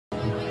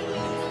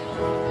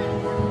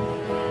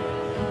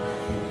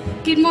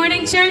Good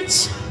morning,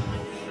 church.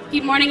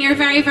 Good morning. You're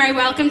very, very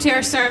welcome to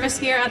our service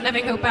here at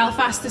Living Hope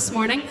Belfast this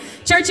morning.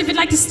 Church, if you'd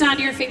like to stand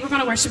to your feet, we're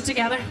going to worship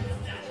together.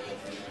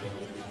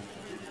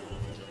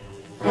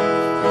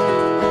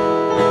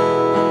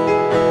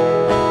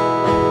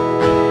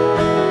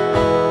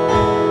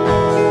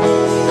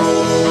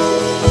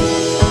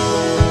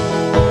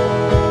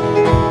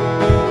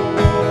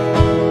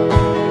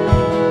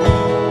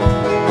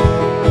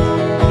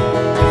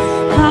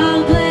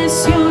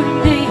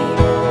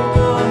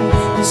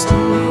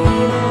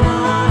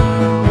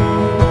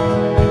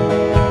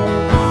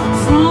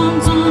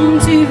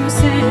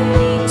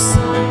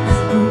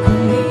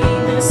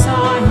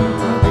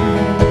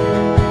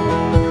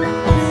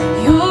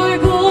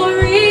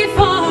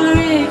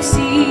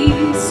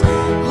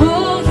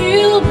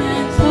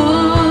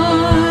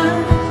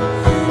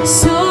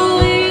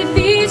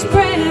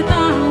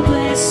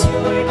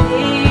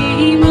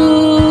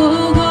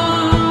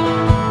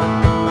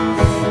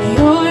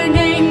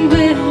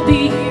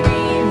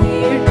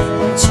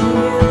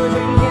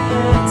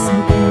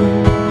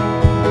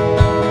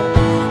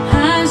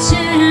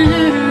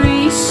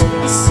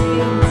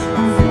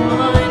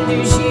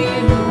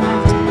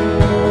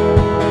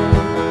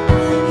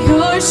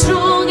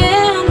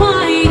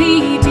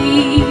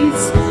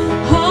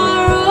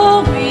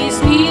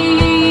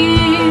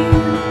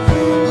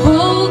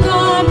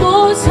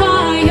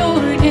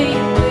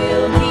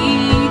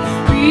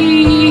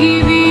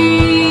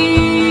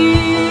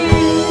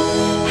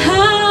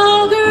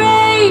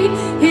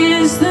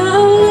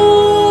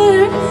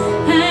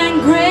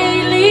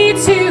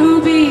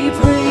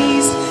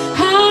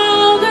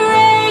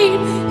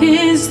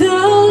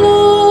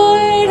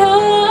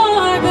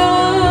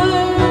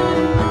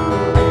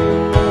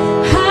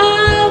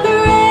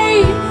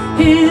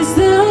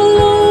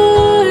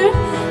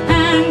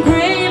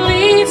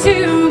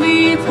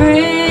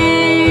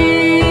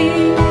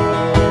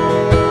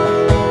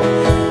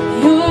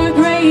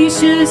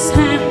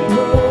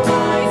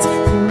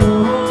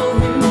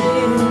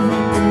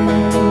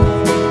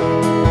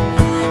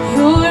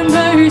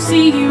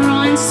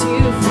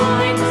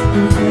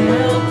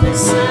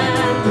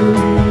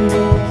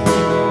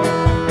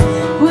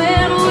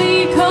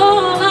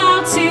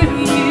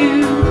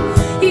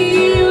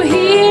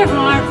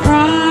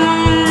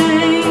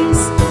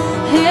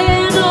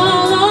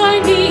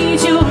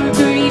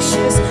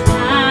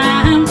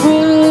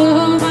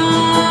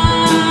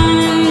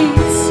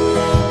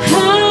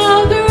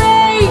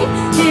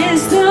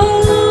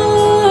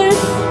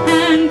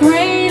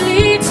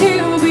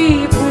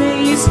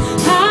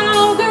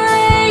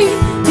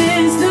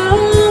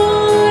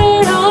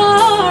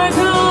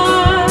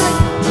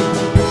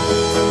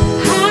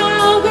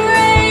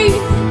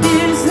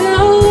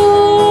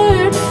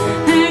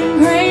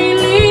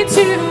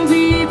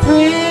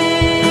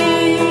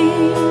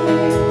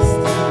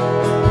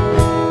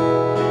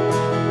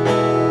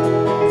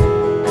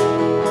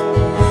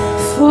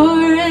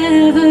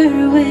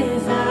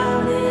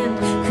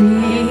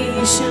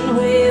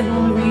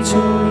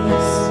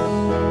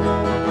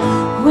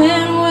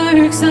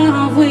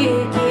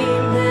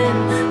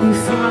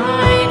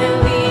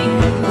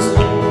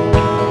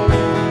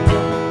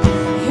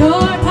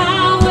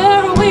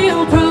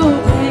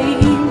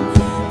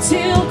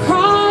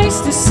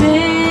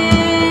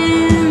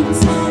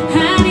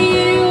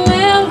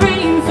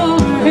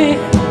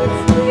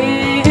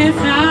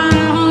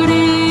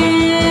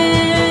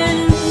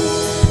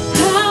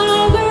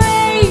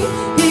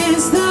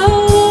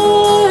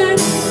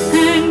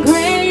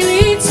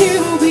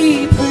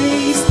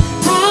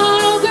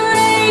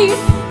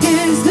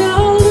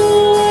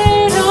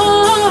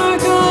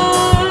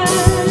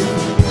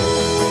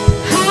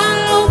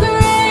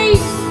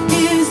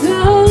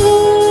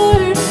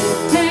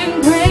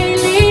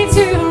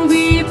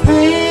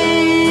 Praise.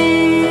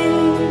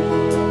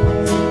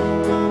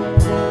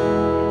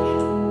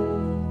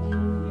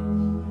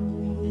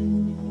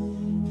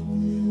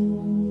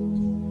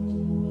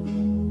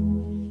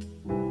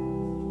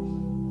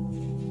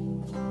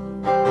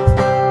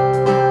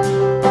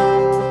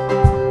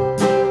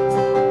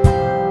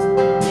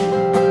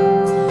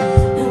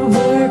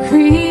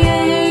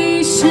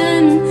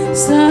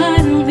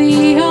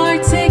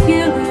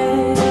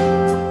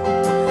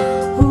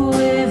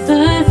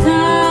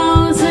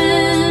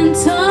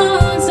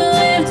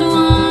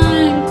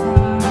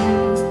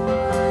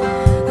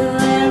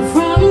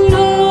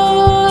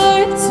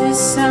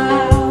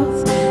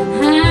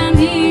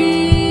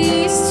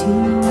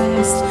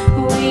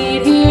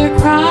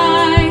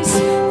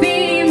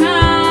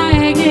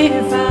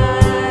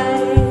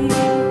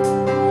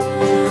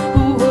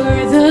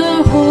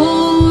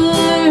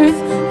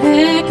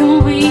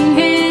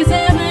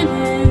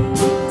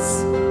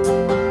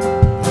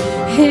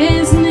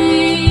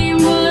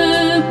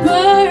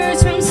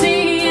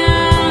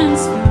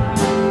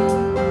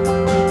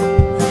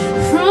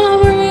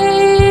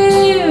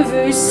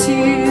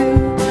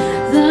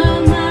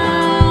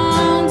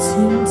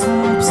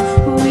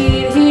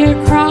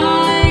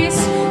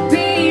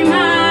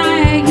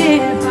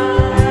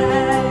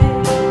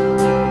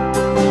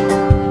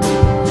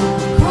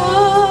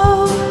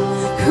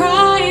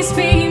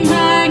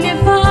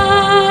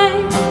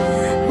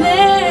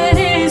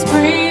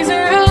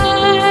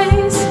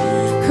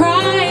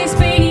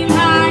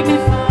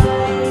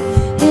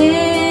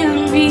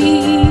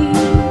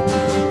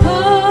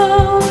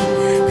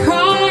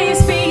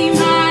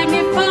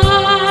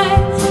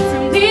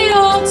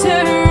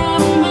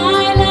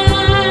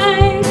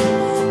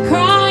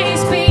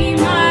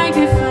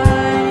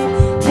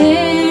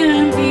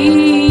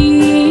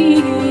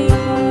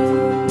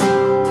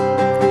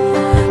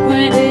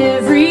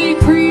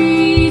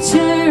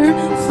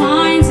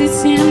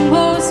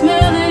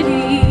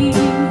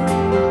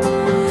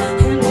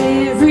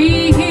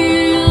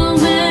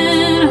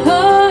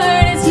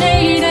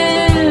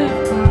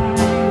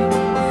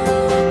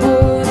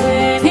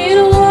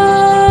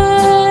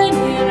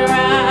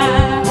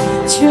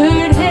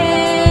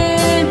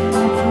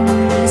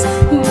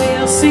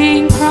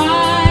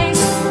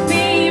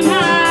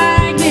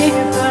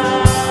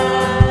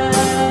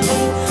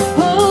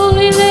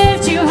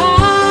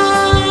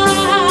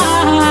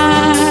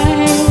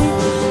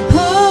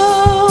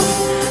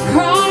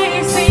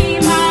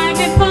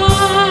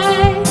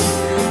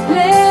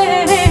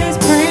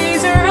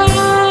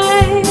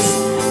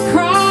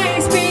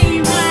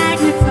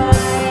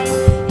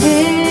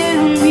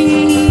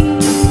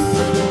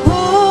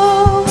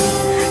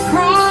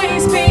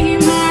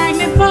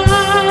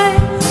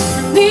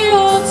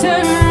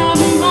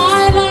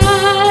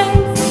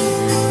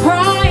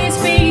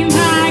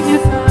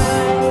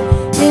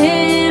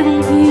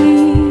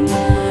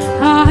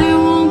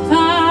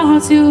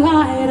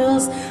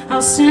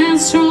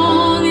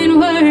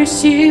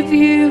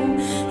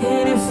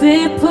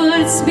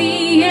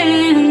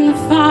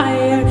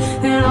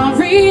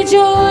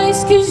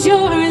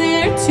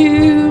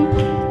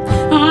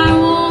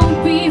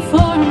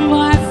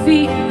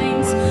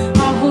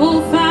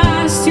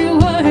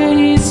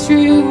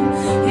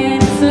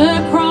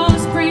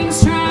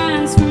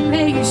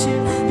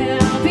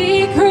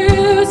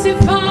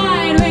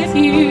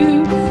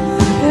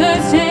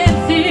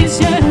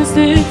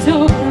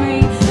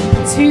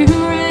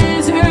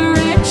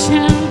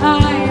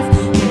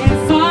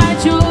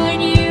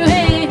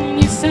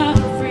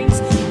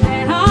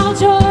 I'll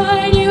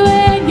join you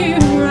when you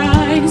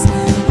rise.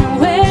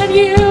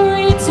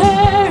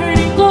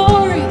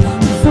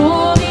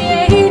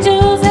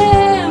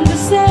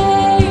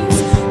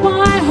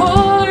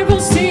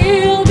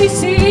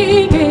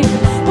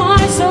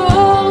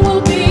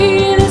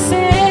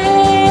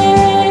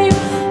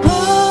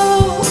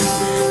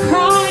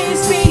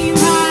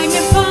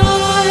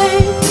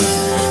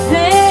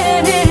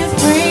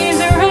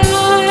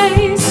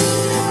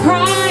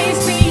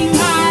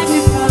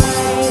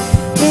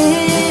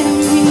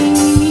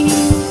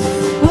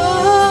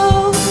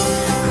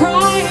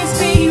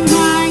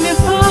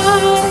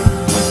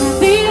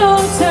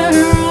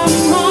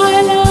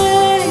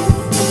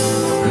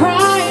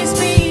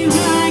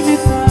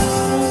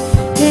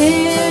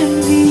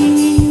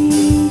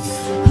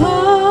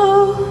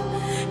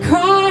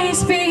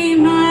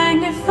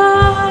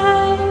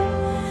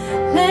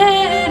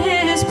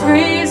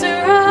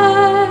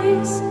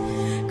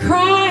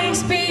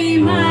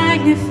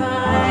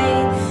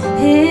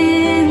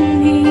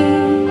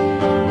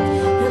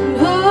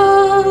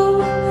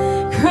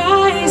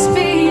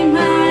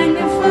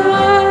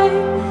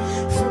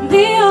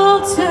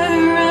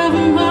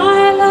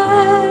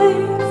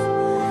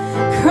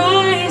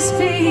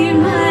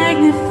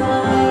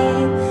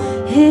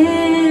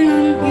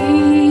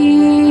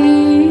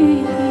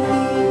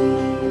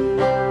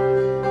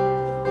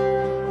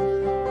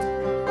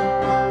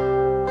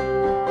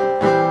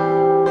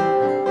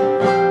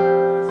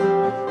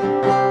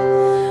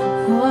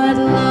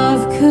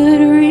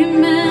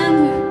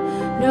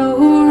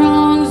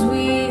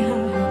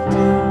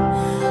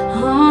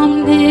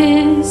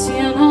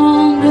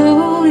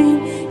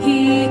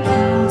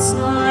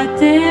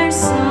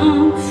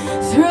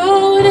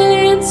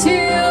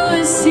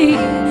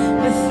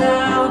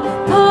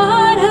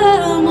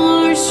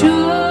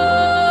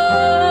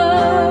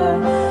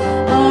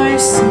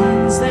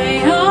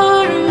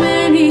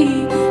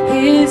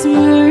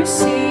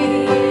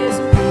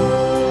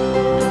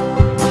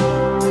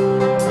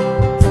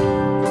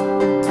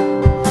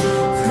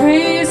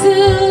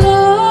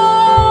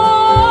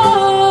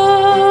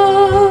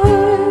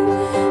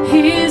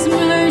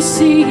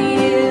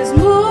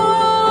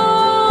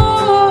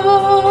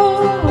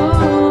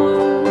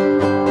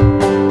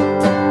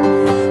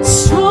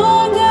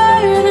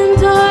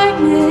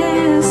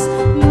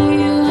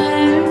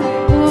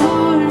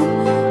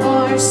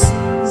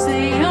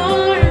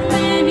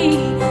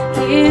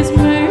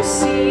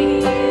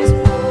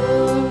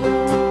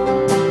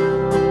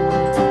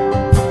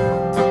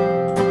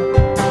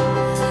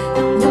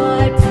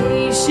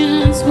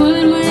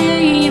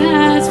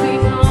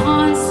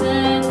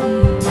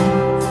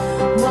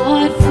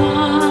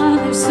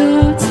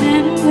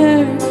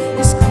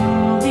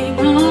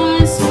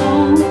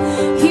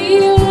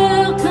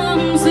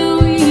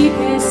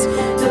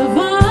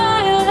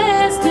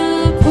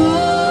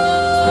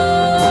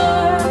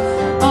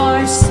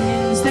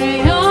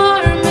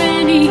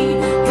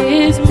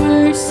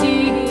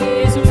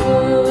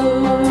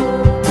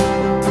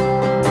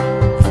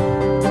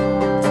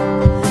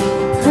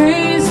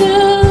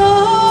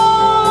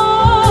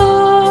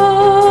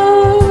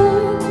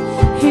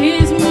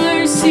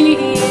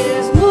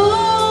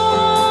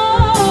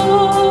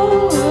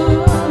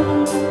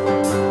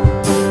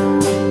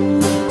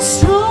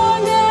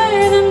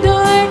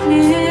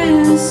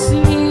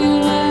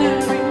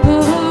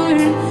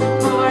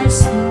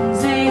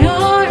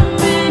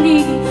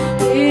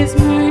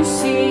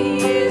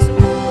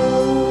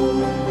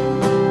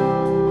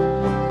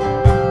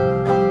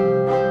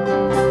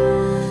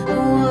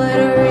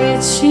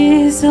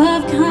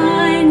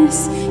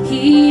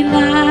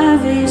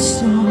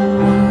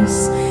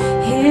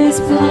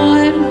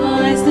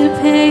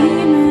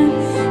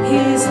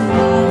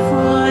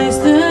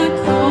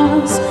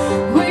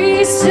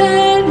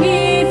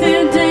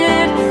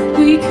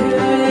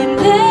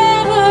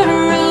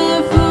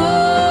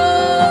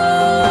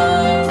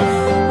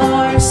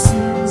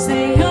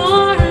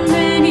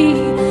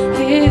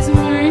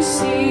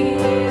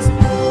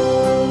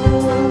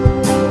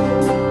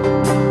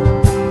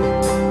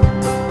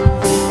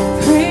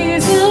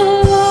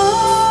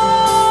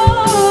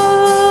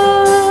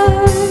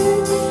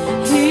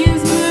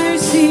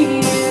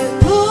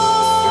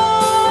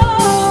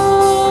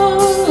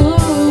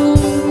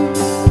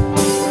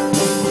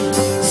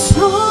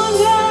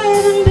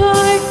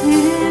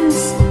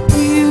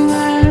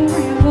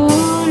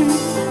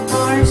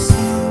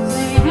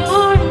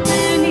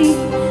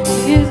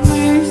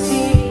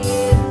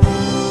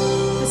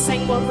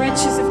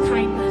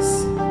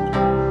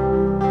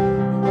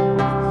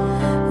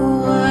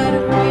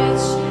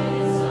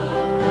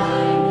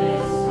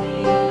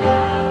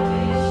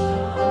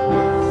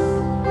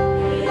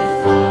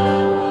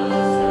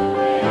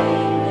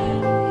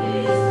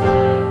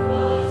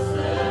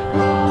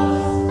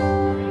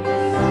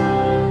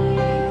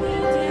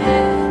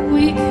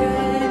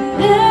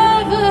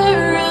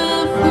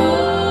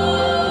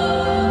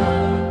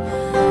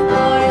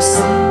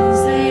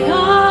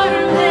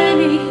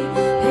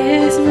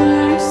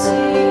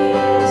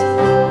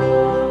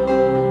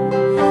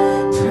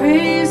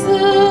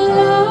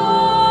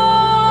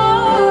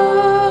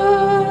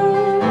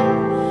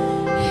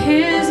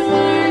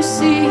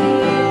 mercy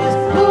is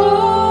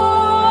more.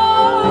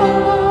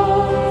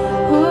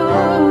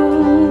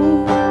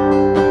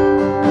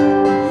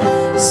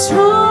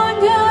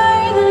 Stronger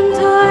than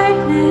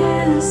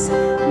darkness,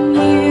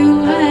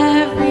 new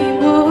every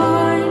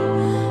morn.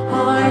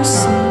 Our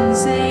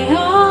sins, they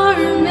are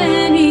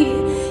many,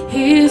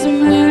 His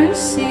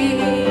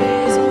mercy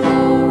is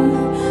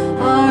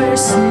more. Our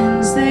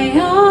sins, they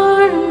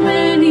are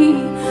many,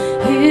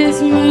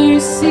 His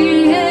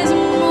mercy is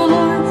more.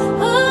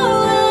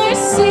 Oh, our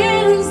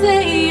sins,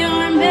 they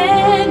are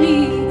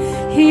many,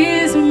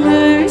 His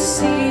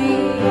mercy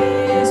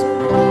is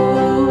more.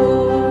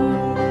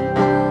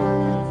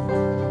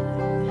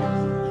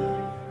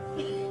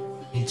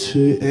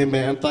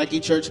 Amen. Thank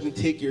you, church. You can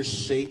take your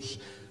seats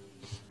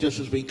just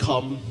as we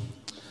come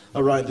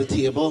around the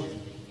table.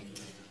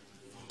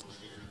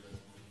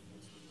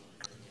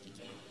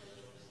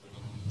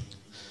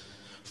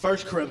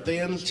 First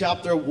Corinthians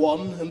chapter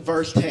 1 and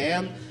verse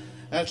 10,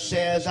 it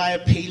says, I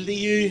appeal to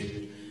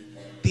you,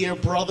 dear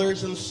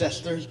brothers and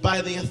sisters,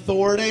 by the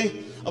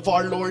authority of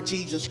our Lord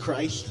Jesus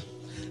Christ,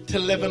 to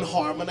live in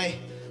harmony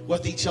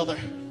with each other.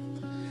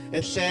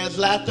 It says,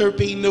 let there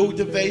be no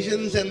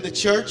divisions in the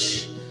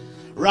church,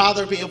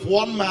 rather be of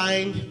one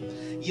mind,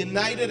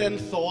 united in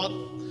thought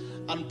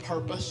and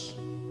purpose.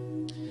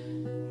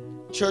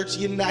 Church,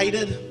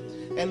 united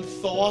in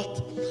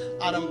thought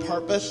and in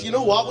purpose. You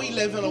know what? We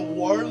live in a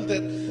world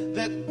that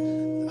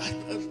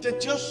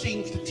just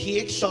seems to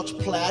take such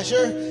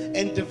pleasure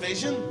in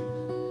division.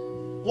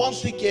 It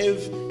wants to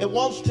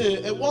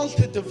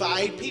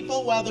divide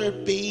people, whether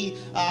it be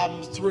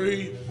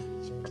through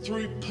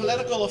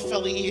political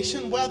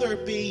affiliation, whether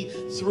it be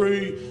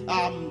through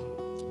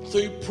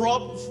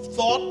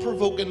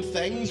thought-provoking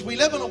things. We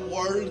live in a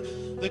world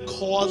that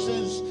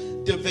causes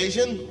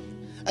division,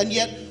 and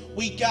yet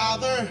we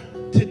gather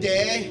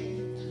today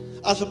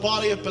as a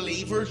body of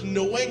believers,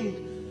 knowing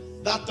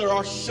that there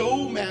are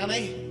so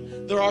many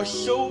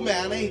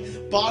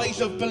bodies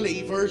of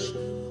believers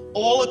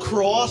all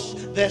across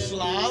this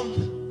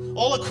land,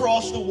 all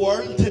across the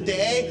world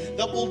today,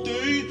 that will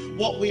do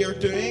what we are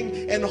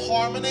doing in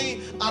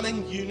harmony and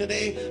in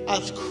unity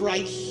as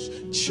Christ's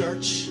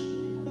church.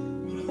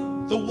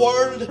 The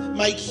world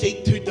might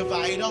seek to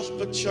divide us,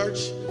 but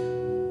church,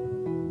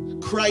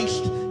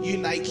 Christ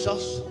unites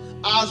us,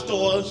 as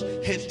does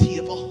His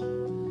table,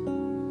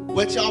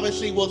 which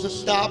obviously was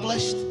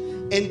established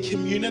in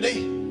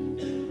community,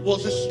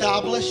 was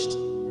established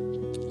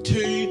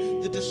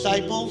to the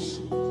disciples,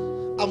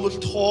 and was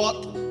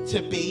taught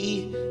to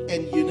be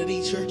in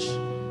unity, church.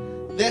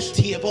 This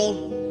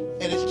table,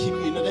 it is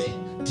community.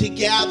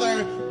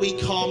 Together we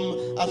come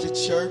as a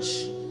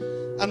church,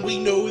 and we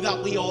know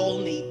that we all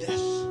need this.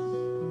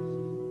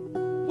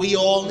 We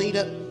all need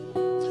it.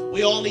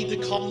 We all need to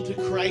come to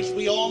Christ.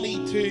 We all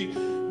need to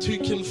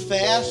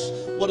confess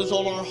what is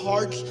on our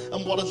hearts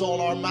and what is on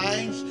our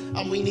minds,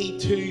 and we need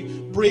to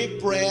break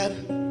bread.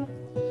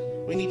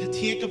 We need to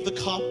take of the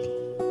cup.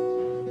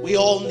 We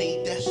all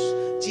need this.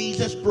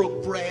 Jesus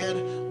broke bread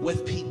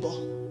with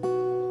people.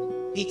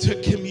 He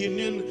took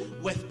communion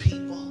with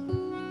people,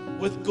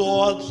 with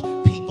God's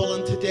people,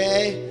 and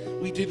today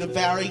we do the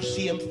very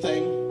same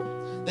thing.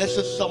 This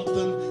is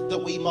something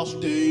that we must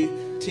do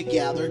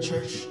together,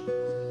 church.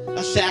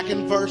 A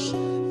second verse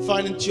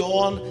found in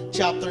John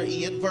chapter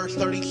 8 verse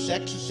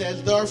 36, it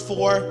says,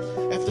 therefore,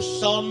 if the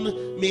Son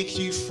makes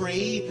you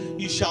free,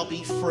 you shall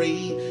be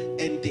free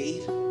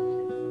indeed.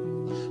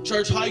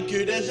 Church, how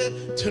good is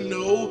it to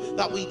know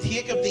that we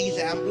take of these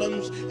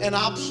emblems in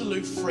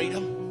absolute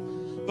freedom?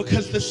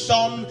 Because the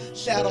Son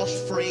set us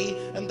free,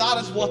 and that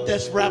is what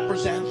this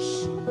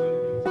represents.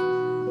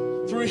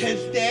 Through His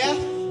death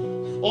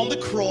on the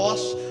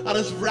cross and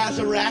His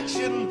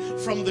resurrection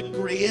from the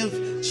grave,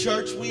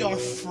 church, we are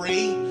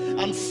free,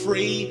 and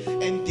free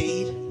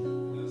indeed.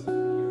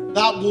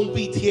 That won't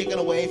be taken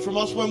away from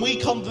us. When we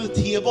come to the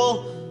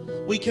table,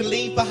 we can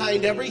leave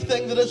behind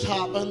everything that has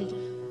happened,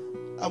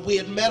 and we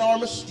admit our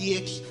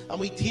mistakes, and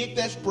we take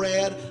this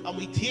bread and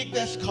we take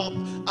this cup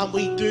and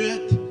we do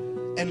it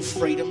in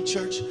freedom,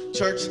 church.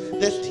 Church,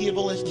 this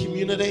table is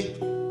community.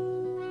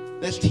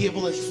 This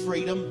table is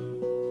freedom.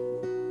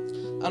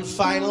 And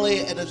finally,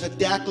 it is a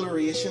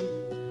declaration.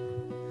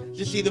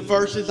 You see, the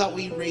verses that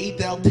we read,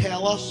 they'll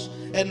tell us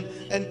in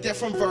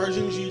different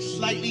versions, use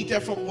slightly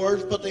different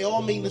words, but they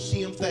all mean the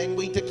same thing.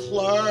 We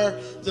declare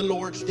the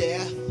Lord's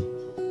death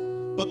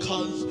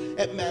because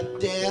it meant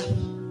death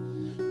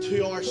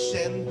to our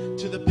sin,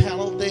 to the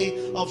penalty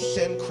of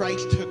sin.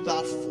 Christ took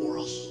that for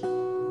us.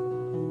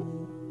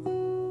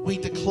 We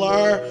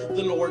declare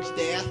the Lord's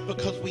death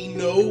because we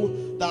know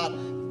that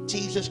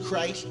Jesus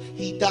Christ,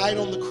 He died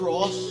on the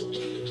cross,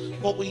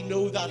 but we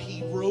know that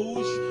He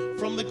rose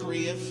from the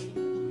grave,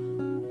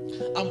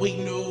 and we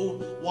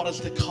know what is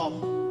to come.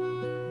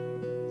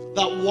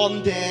 That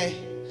one day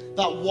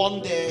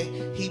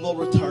He will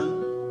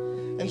return.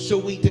 And so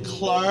we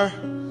declare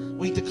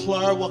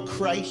what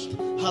Christ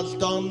has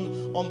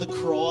done on the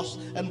cross,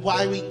 and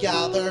why we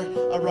gather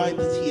around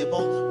the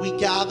table. We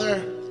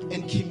gather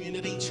in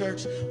community,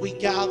 church. We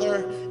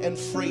gather in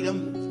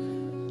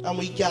freedom. and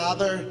we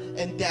gather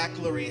in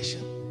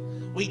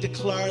declaration. We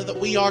declare that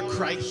we are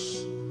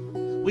Christ.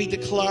 We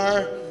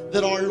declare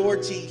that our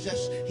Lord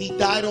Jesus, He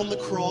died on the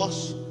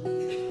cross.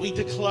 We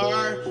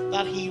declare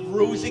that He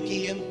rose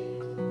again.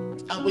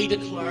 And we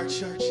declare,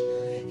 church,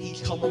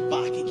 He's coming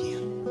back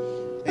again.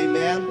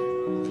 Amen.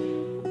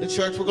 The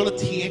church, we're going to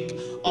take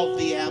of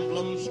the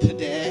emblems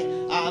today,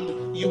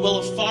 and you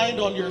will have found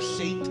on your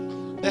seat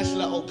this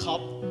little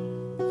cup.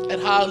 It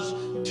has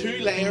 2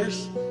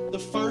 layers. The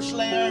first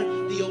layer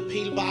that you'll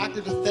peel back,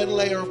 there's a thin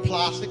layer of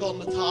plastic on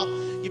the top.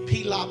 You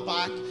peel that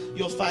back,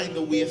 you'll find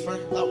the wafer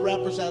that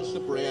represents the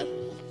bread.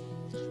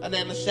 And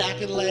then the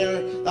second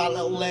layer, that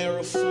little layer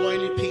of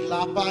foil, you peel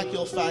that back,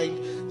 you'll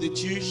find the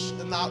juice,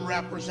 and that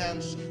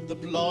represents the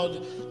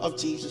blood of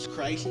Jesus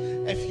Christ.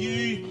 If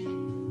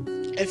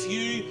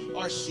you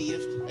are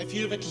saved, if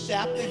you've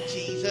accepted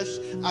Jesus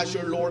as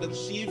your Lord and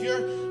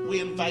Savior, we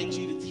invite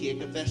you to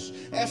take of this.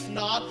 If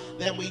not,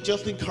 then we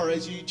just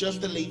encourage you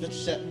just to leave it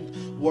sitting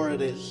where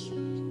it is.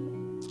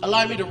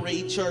 Allow me to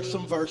read, church,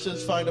 some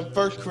verses found in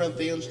 1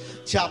 Corinthians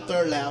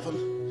chapter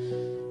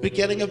 11.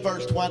 Beginning of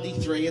verse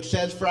 23, it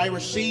says, "For I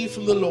received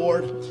from the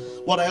Lord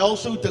what I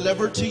also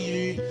delivered to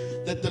you,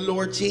 that the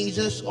Lord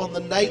Jesus, on the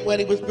night when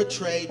He was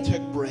betrayed,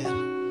 took bread.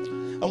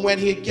 And when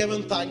He had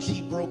given thanks,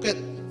 He broke it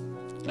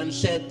and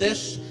said,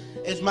 'This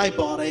is my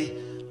body,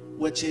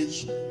 which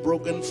is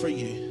broken for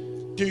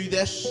you. Do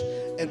this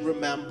in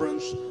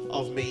remembrance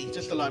of me.'"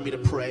 Just allow me to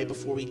pray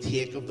before we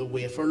take of the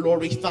wafer.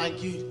 Lord, we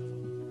thank you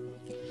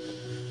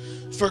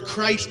for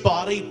Christ's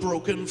body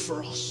broken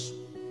for us.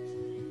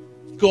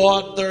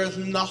 God, there is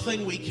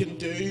nothing we can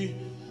do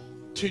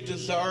to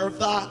deserve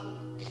that.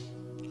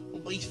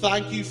 We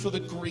thank you for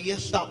the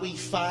grace that we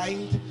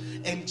find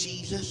in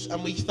Jesus.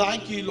 And we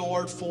thank you,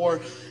 Lord,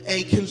 for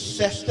a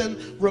consistent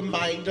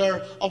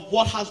reminder of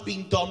what has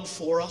been done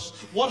for us,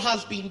 what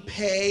has been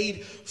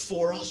paid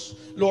for us.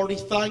 Lord, we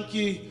thank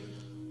you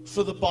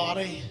for the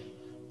body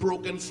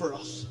broken for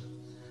us.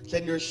 It's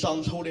in your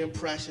Son's holy and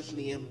precious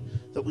name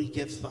that we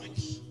give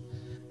thanks.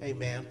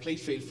 Amen.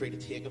 Please feel free to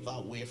take of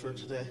that wafer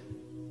today.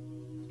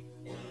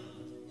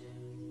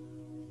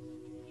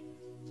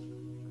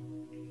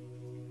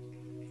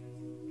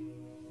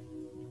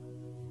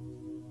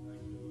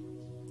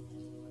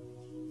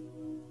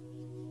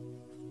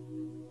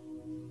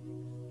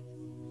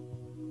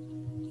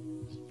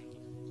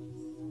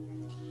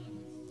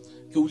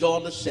 Goes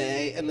on to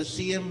say, in the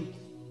same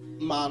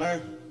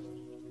manner,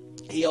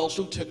 He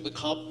also took the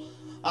cup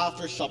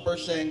after supper,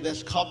 saying,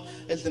 "This cup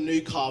is the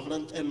new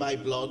covenant in my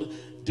blood.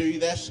 Do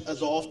this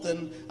as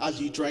often as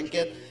you drink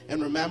it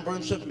in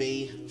remembrance of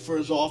me. For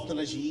as often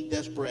as you eat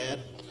this bread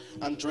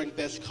and drink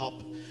this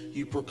cup,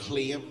 you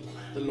proclaim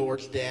the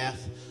Lord's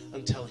death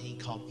until He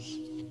comes."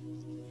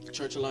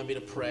 Church, allow me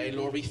to pray.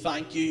 Lord, we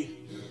thank you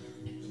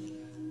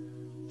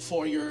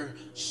for your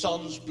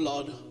Son's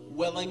blood,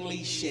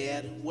 willingly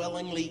shed,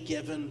 willingly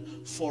given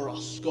for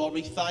us. God,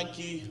 we thank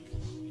you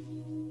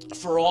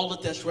for all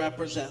that this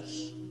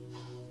represents.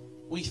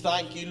 We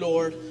thank you,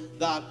 Lord,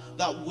 that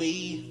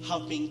we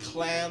have been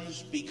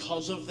cleansed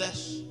because of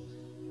this.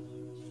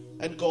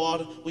 And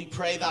God, we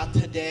pray that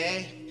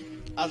today,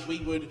 as we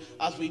would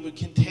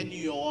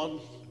continue on,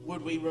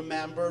 would we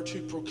remember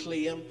to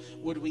proclaim,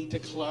 would we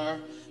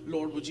declare,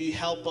 Lord, would you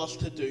help us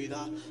to do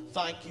that?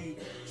 Thank you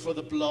for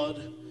the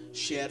blood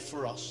shed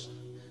for us.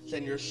 It's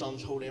in your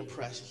Son's holy and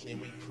precious name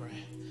we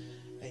pray.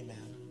 Amen.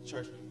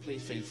 Church,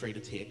 please feel free to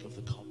take of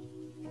the cup.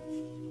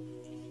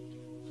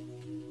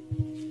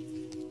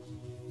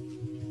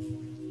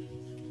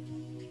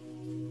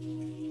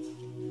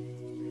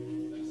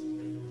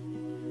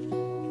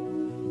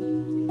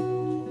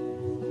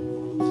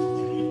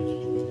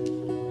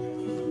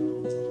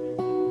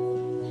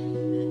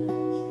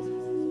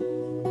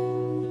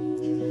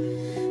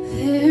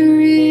 There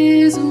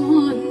is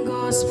one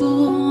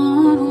gospel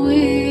on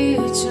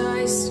which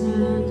I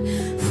stand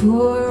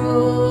for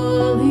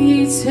all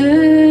eternity.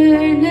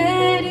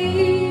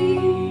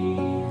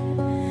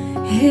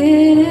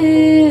 It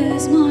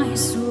is my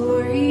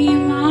story,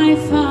 my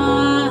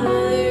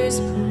Father's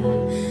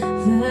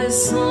plan. The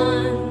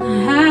Son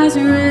has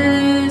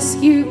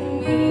rescued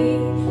me.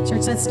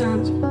 Church, let's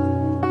stand.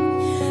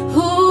 Oh,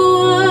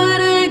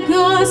 what a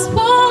gospel,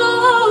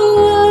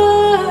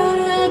 what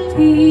a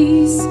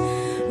peace,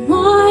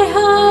 my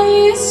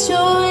highest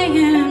joy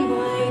and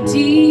my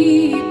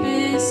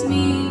deepest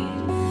need.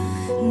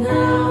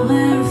 Now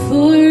and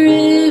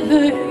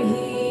forever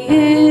He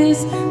is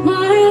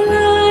my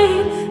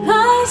light.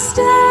 I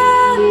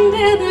stand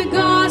in the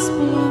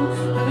gospel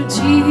of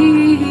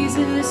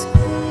Jesus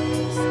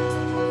Christ.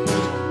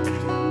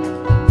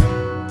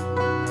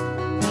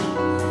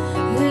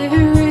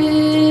 There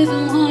is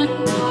one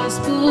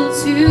gospel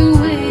to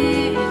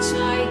which I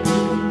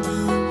cling,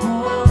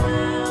 all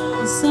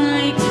else I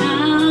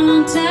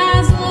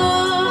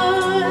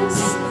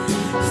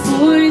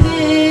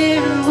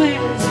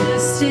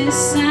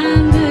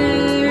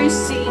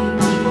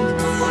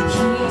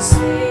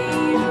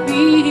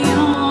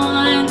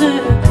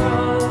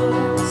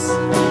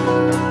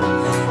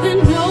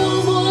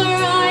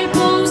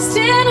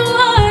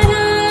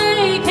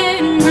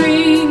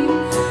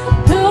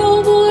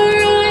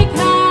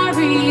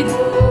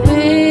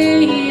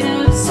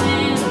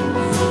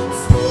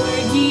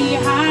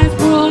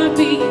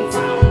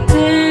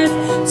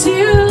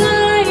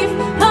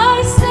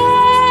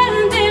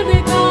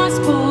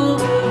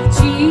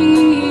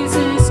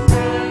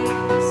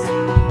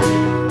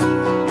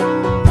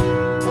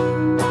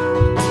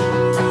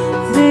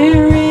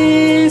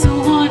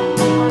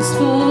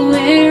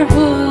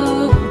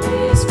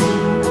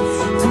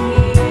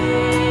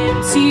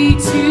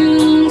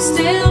tomb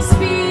still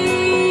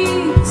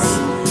speaks,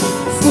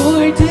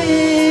 for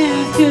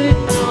death could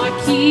not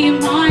keep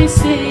my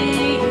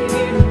Savior.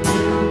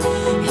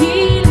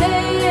 He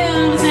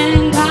lives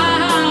and I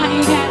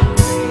am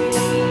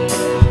free.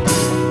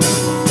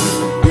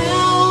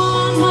 Now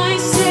on my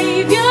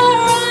Savior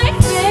I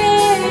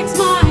fix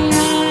my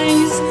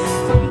eyes,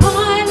 for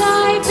my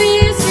life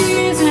is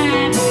His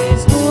and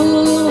His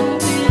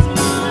hope is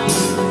mine.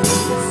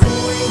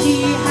 For He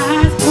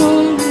has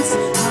promised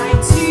I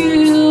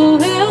too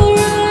will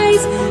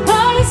rise.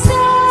 I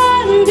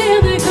stand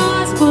in the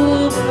gospel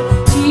of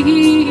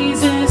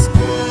Jesus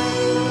Christ.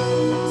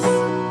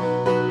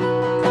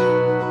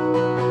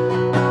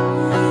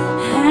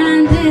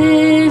 And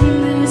in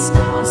this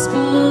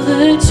gospel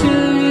the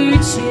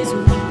church is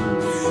one.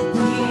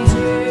 We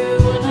do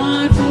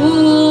not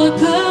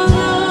walk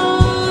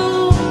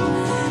alone.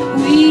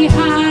 We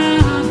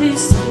have His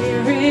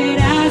Spirit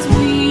as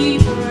we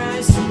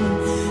press on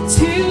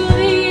to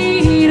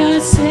lead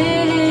us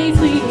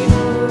safely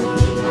home.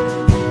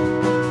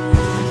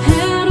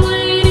 And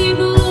when in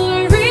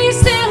glory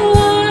still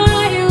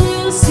I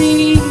will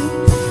sing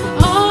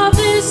of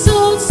this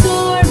old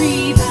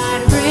story that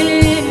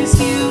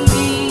rescued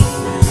me.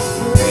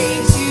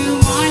 Praise you,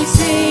 my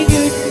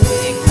Savior,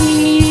 the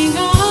King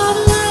of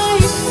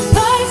life.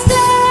 I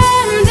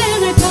stand in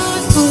the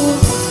gospel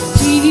of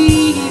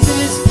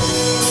Jesus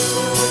Christ.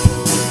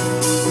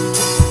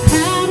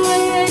 And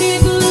when in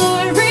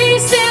glory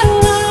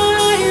still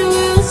I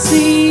will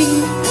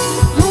sing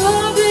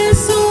of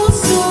this old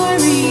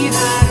story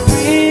that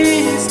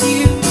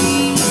rescued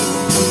me.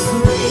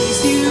 Praise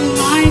you,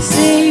 my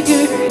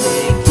Savior,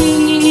 the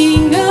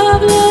King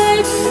of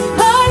life.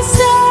 I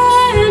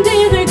stand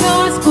in the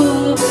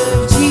gospel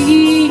of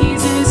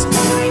Jesus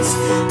Christ.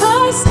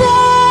 I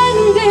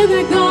stand in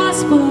the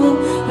gospel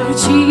of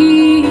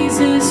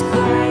Jesus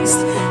Christ.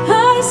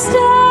 I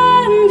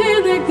stand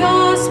in the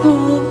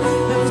gospel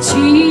of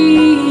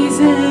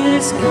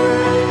Jesus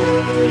Christ.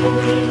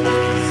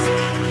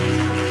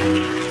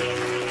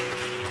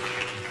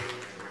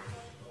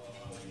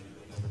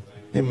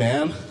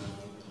 Amen.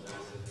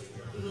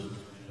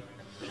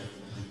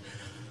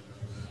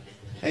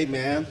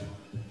 Amen.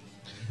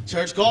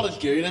 Church, God is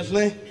good,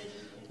 isn't He?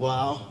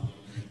 Wow.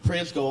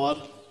 Praise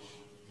God.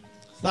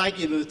 Thank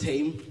you to the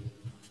team.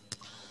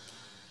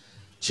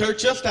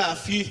 Church, just a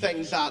few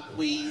things that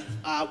we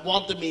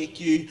want to make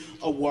you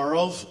aware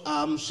of,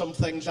 some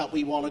things that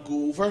we want to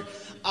go over.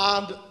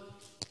 And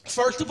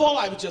first of all,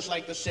 I would just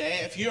like to say,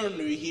 if you're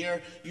new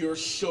here, you're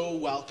so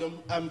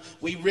welcome.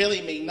 We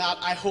really mean that.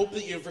 I hope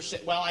that you've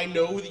received, well, I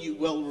know that you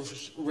will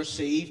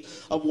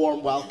receive a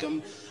warm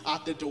welcome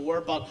at the door,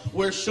 but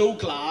we're so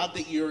glad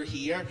that you're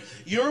here.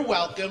 You're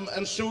welcome,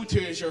 and so too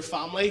is your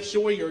family,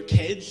 so are your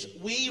kids.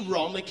 We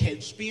run a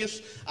kids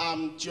space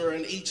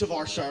during each of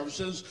our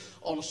services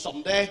on a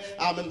Sunday,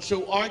 and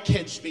so our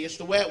kids space,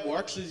 the way it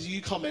works is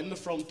you come in the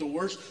front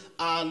doors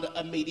and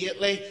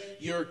immediately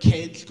your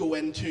kids go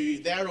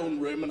into their own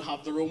room and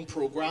have their own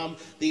program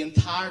the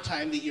entire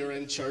time that you're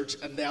in church,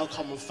 and they'll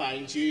come and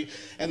find you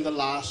in the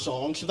last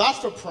song. So that's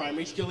for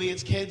primary school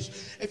age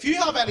kids. If you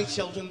have any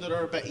children that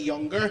are a bit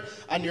younger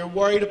and you're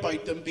worried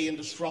about them being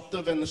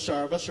disruptive in the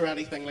service or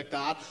anything like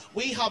that,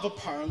 we have a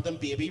parent and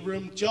baby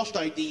room just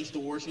out these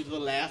doors and to the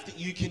left that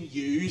you can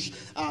use,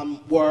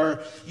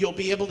 where you'll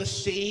be able to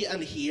see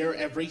and hear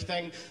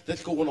everything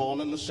that's going on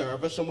in the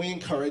service, and we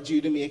encourage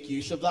you to make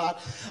use of that.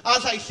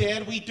 As I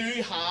said, we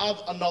do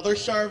have another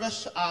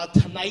service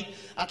tonight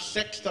at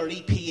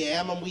 6:30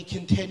 p.m. and we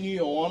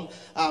continue on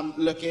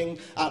looking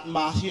at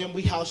Matthew, and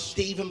we have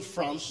Stephen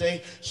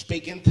Francie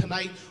speaking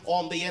tonight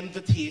on the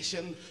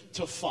invitation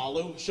to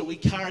follow. So we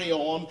carry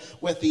on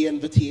with the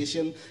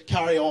invitation,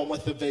 carry on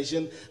with the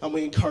vision, and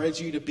we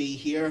encourage you to be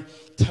here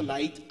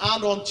tonight.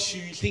 And on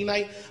Tuesday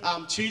night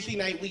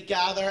we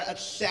gather at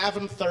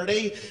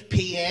 7:30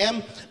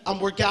 p.m.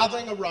 and we're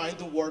gathering around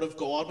the Word of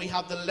God. We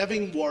have the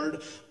Living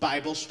Word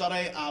Bible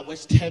study,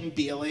 which Tim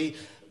Bailey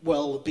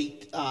will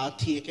be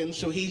taken.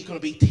 So he's going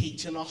to be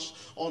teaching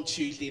us on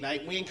Tuesday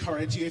night. We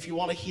encourage you, if you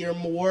want to hear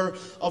more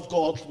of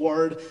God's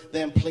Word,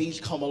 then please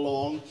come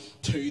along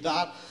to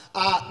that.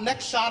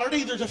 Next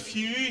Saturday, there's a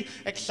few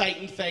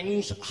exciting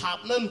things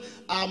happening.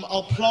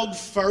 I'll plug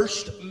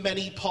first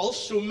Mini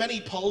Pulse. So Mini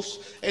Pulse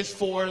is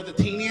for the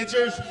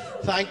teenagers.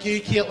 Thank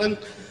you, Caitlin.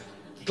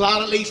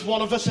 Glad at least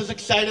one of us is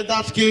excited.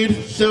 That's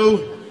good.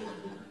 So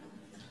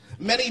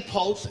Mini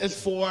Pulse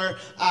is for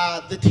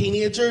the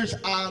teenagers,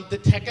 and the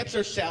tickets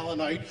are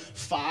selling out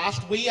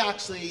fast. We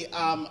actually,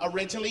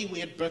 originally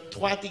we had booked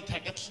 20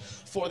 tickets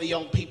for the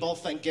young people,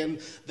 thinking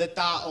that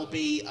that'll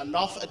be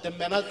enough. At the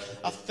minute,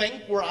 I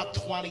think we're at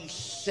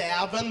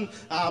 27,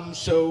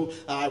 so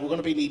we're going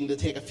to be needing to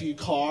take a few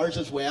cars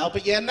as well.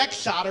 But yeah, next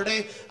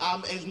Saturday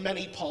is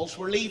Mini Pulse.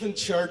 We're leaving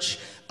church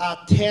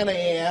at 10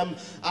 a.m.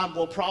 and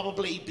we'll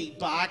probably be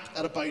back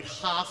at about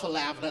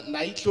 11:30 at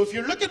night. So if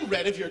you're looking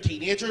rid of your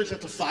teenagers,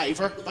 it's a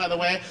 $5, by the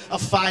way, a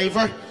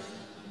 $5,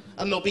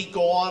 and they'll be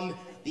gone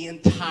the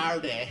entire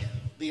day.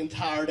 the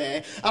entire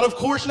day. And of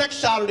course, next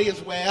Saturday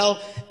as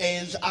well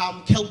is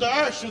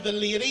Kildare. So the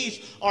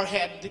ladies are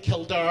heading to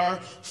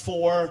Kildare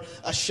for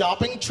a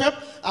shopping trip.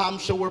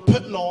 So we're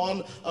putting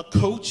on a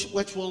coach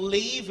which will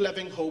leave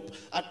Living Hope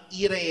at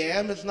 8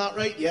 a.m. Isn't that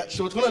right? Yeah.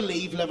 So it's going to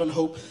leave Living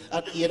Hope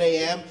at 8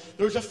 a.m.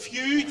 There's a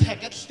few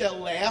tickets still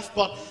left,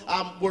 but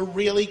we're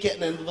really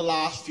getting into the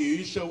last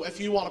few. So if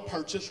you want to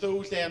purchase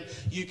those, then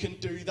you can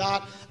do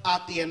that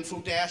at the info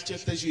desk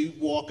just as you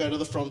walk out of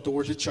the front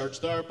doors of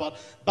church there. But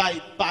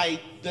by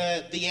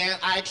the end,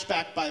 I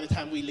expect by the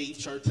time we leave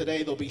church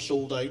today, they'll be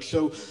sold out.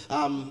 So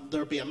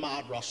there'll be a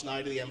mad rush now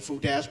to the info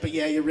desk. But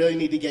yeah, you really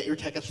need to get your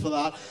tickets for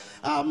that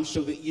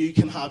so that you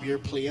can have your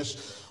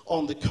place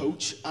on the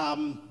coach.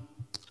 And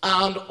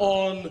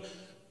on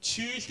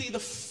Tuesday the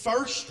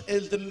 1st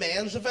is the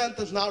men's event,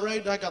 isn't that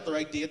right? I got the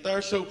right date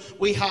there. So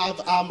we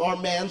have our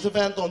men's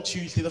event on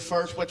Tuesday the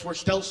 1st, which we're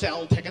still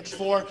selling tickets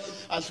for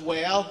as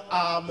well.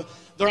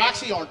 There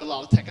actually aren't a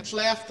lot of tickets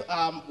left,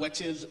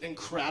 which is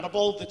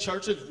incredible. The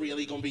church is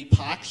really going to be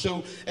packed.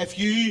 So if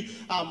you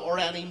or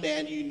any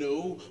men you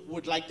know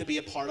would like to be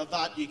a part of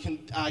that, you can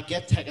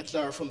get tickets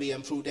there from the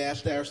info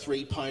desk. They're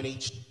 £3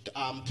 each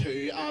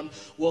too, and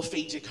we'll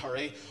feed you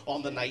curry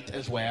on the night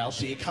as well.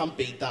 So you can't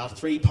beat that.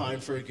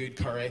 £3 for a good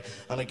curry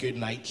and a good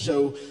night.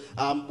 So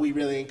we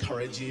really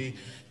encourage you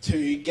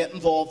to get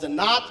involved in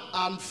that.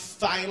 And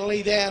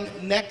finally then,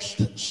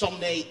 next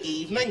Sunday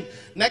evening,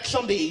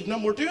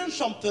 we're doing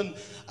something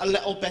a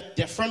little bit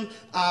different.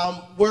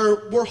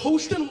 We're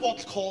hosting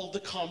what's called The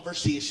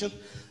Conversation.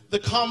 The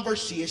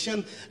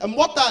Conversation. And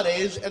what that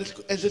is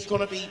it's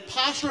going to be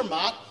Pastor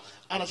Matt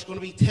and it's going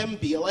to be Tim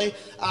Bailey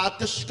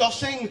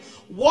discussing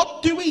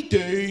what do we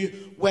do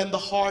when the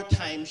hard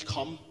times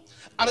come.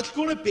 And it's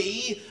going to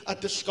be a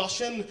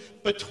discussion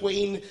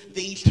between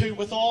these two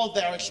with all of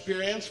their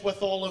experience,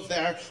 with all of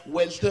their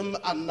wisdom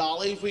and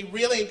knowledge. We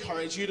really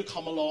encourage you to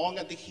come along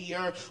and to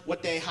hear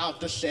what they have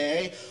to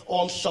say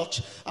on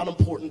such an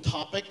important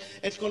topic.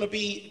 It's going to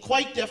be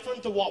quite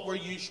different to what we're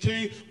used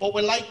to, but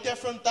we like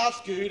different, that's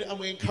good, and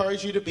we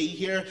encourage you to be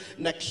here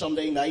next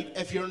Sunday night.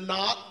 If you're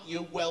not,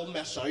 you will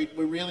miss out.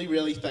 We really,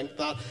 really think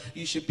that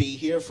you should be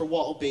here for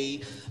what will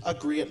be a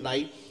great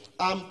night.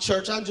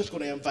 Church, I'm just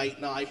going to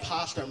invite now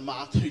Pastor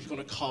Matt, who's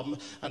going to come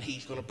and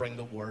he's going to bring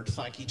the word.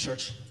 Thank you,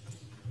 church.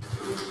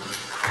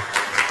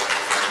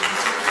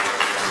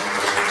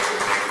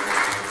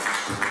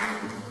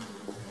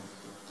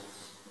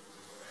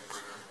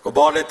 Good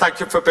morning.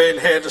 Thank you for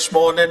being here this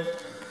morning.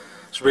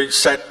 As we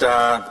said,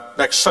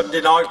 next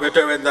Sunday night we're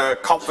doing The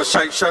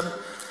Conversation.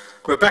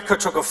 Rebecca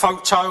took a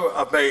photo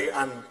of me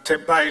and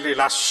Tim Bailey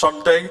last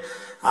Sunday,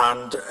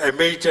 and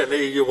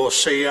immediately you will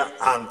see it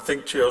and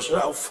think to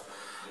yourself,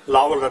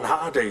 Laurel and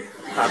Hardy,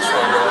 that's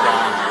what you're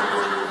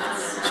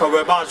on. So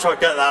we might as well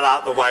get that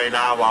out of the way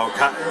now,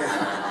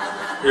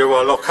 okay? You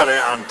will look at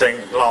it and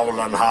think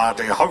Laurel and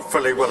Hardy.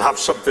 Hopefully we'll have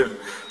something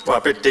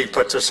a bit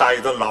deeper to say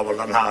than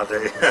Laurel and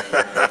Hardy.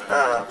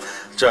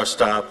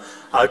 just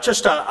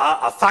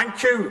a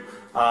thank you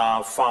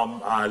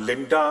from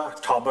Linda,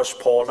 Thomas,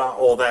 Paula,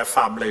 all their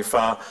family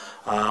for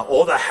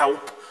all the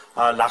help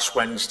last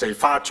Wednesday.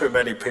 Far too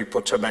many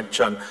people to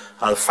mention.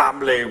 The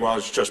family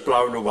was just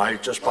blown away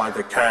just by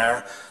the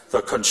care,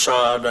 the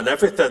concern and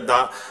everything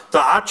that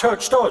our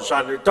church does,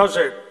 and it does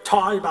it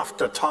time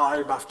after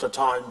time after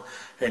time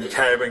in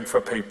caring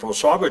for people.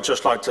 So I would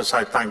just like to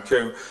say thank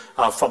you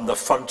from the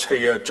front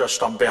here,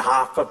 just on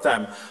behalf of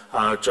them,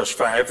 just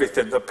for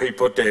everything that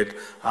people did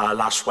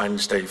last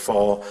Wednesday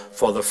for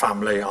the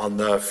family on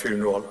the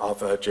funeral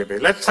of Jimmy.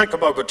 Let's take a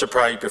moment to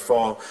pray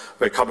before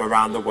we come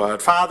around the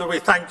word. Father, we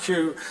thank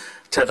you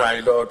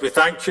today, Lord. We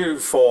thank you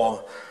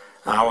for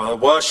our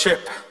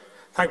worship.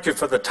 Thank you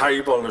for the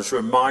table as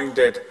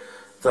reminded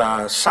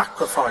the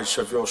sacrifice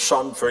of your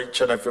Son for each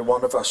and every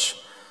one of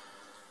us.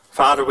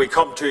 Father, we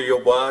come to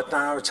your word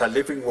now. It's a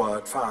living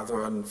word,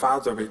 Father. And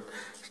Father, it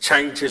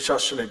changes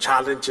us and it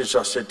challenges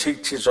us. It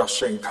teaches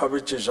us, it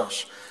encourages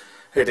us.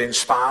 It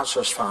inspires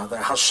us, Father.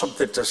 It has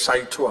something to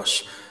say to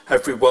us,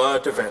 every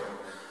word of it.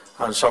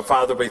 And so,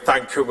 Father, we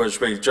thank you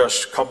as we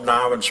just come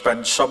now and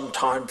spend some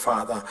time,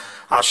 Father.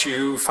 Ask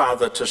you,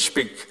 Father, to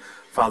speak,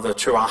 Father,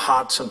 to our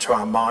hearts and to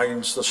our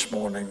minds this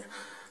morning.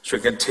 As we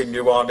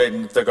continue on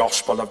in the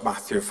Gospel of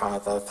Matthew,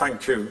 Father.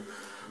 Thank you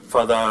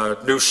for the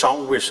new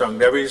song we sung.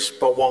 There is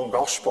but one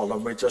gospel,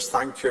 and we just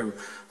thank you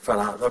for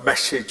that, the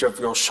message of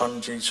your Son,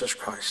 Jesus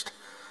Christ.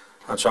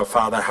 And so,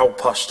 Father,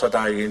 help us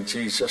today in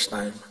Jesus'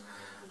 name.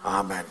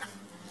 Amen.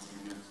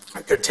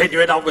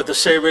 Continuing on with the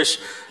series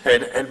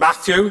in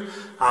Matthew,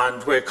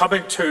 and we're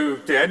coming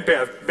to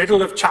the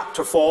middle of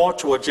chapter 4,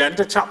 towards the end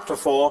of chapter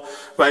 4,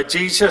 where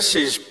Jesus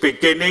is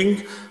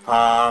beginning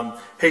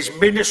his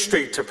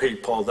ministry to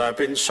people. There have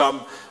been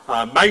some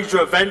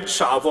major events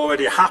that have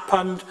already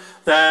happened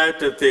there.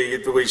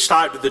 We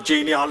started with the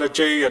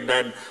genealogy, and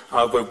then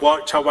we've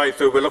worked our way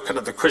through. We're looking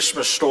at the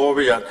Christmas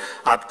story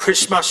at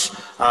Christmas.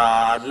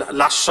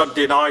 Last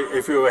Sunday night,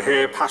 if you were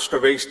here, Pastor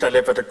Reese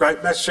delivered a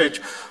great message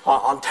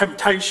on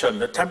temptation,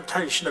 the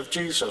temptation of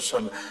Jesus,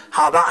 and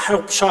how that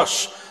helps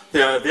us,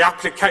 the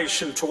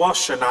application to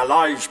us in our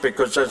lives,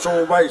 because there's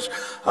always,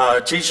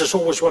 Jesus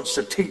always wants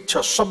to teach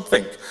us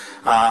something.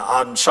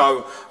 And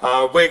so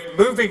we're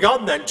moving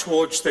on then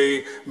towards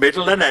the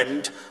middle and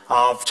end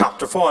of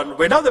chapter 4. And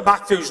we know that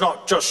Matthew's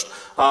not just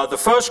the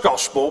first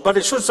gospel, but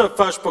it's also the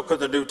first book of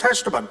the New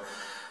Testament.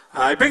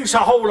 It brings the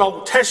whole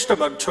Old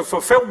Testament to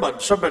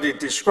fulfillment. Somebody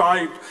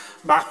described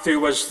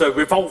Matthew as the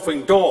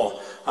revolving door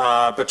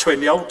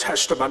between the Old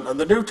Testament and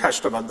the New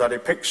Testament, that he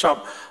picks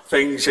up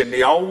things in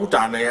the Old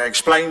and he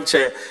explains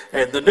it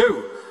in the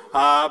New.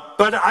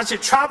 But as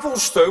it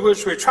travels through,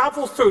 as we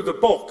travel through the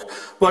book,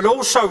 we'll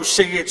also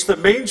see it's the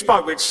means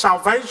by which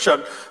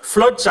salvation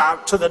floods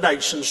out to the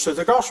nations through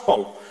the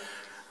gospel.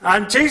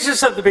 And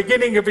Jesus, at the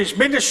beginning of his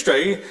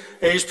ministry,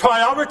 his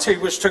priority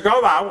was to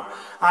go out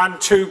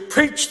and to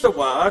preach the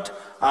word,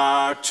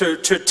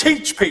 to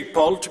teach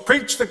people, to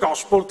preach the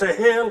gospel, to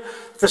heal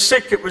the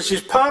sick. It was his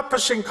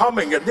purpose in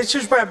coming. And this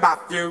is where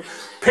Matthew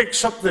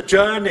picks up the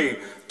journey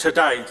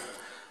today.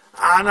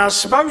 And I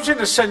suppose, in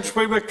a sense,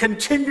 we were a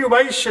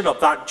continuation of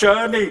that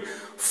journey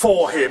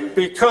for him,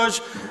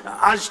 because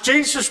as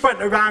Jesus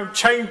went around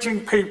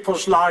changing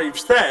people's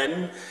lives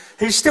then,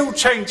 he still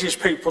changes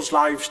people's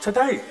lives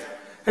today.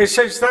 He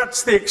says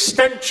that's the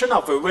extension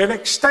of it. We're an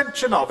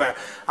extension of it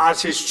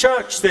as his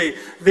church. The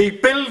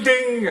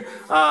building,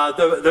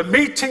 the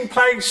meeting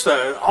place,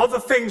 other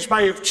things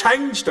may have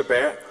changed a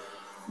bit,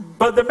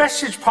 but the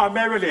message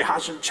primarily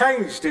hasn't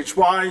changed. It's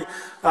why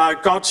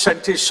God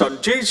sent his son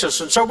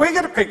Jesus. And so we're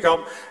going to pick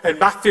up in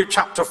Matthew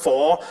chapter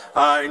 4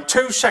 in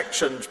two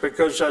sections,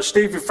 because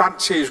Stevie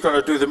Fancy is going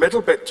to do the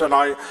middle bit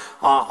tonight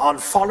on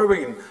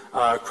following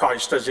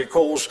Christ, as he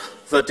calls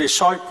the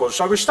disciples.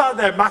 So we start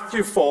there,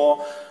 Matthew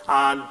 4,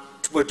 and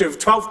we'll do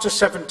 12 to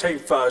 17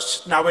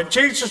 verse. Now when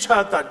Jesus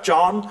heard that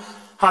John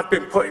had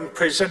been put in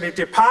prison, he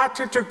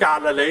departed to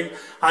Galilee,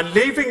 and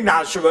leaving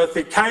Nazareth,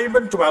 he came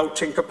and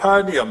dwelt in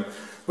Capernaum,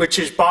 which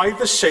is by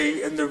the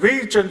sea, in the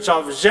regions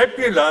of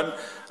Zebulun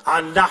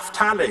and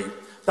Naphtali,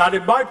 that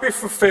it might be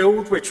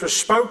fulfilled which was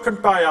spoken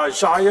by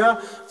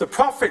Isaiah the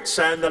prophet,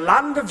 saying, the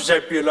land of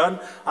Zebulun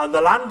and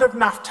the land of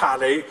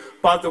Naphtali,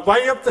 by the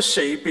way of the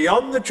sea,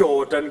 beyond the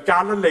Jordan,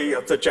 Galilee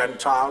of the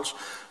Gentiles,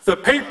 the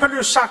people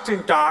who sat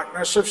in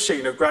darkness have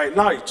seen a great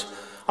light.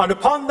 And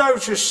upon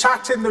those who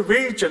sat in the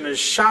region as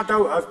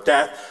shadow of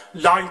death,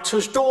 light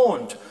has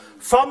dawned.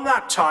 From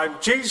that time,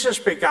 Jesus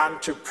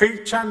began to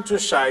preach and to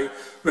say,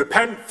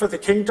 repent, for the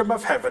kingdom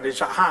of heaven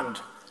is at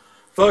hand.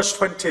 Verse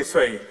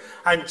 23,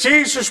 and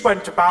Jesus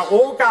went about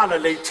all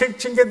Galilee,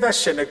 teaching in their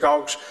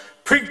synagogues,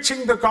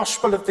 preaching the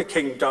gospel of the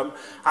kingdom,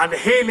 and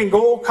healing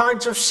all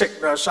kinds of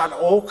sickness and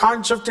all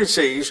kinds of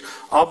disease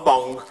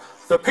among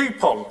the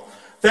people.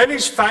 Then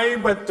his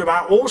fame went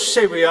throughout all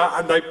Syria,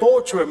 and they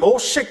brought to him all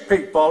sick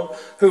people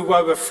who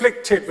were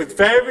afflicted with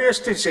various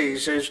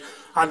diseases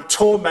and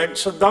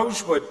torments, and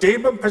those who were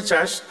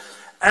demon-possessed,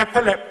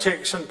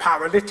 epileptics and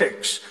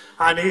paralytics,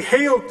 and he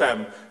healed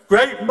them.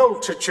 Great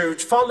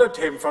multitudes followed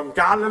him from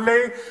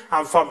Galilee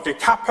and from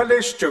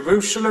Decapolis,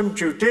 Jerusalem,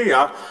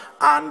 Judea,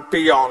 and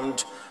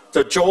beyond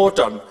the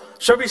Jordan.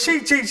 So we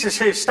see Jesus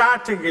here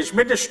starting his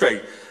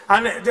ministry.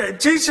 And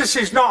Jesus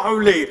is not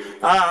only,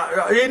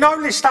 he not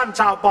only stands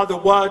out by the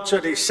words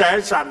that he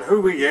says and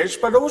who he is,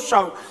 but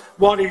also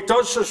what he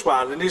does as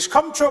well. And he's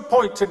come to a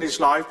point in his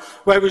life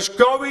where he's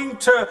going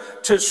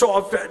to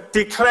sort of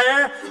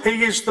declare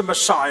he is the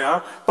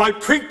Messiah by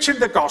preaching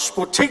the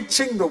gospel,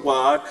 teaching the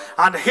word,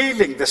 and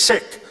healing the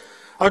sick.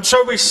 And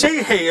so we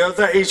see here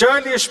that his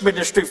earliest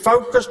ministry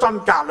focused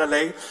on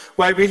Galilee,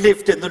 where he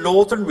lived in the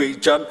northern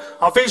region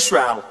of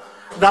Israel.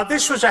 Now,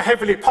 this was a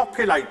heavily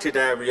populated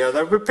area.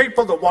 There were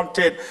people that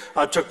wanted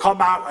to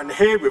come out and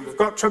hear him. We've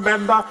got to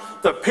remember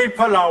that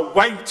people are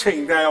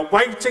waiting. They are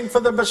waiting for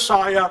the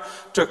Messiah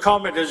to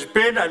come. It has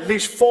been at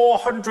least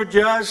 400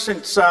 years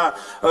since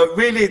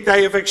really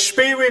they have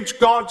experienced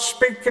God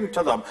speaking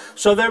to them.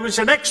 So there was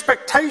an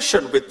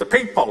expectation with the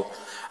people.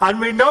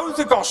 And we know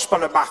the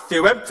Gospel of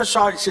Matthew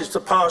emphasizes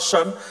the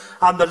person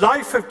and the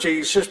life of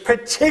Jesus,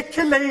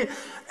 particularly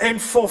in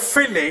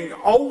fulfilling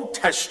Old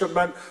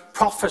Testament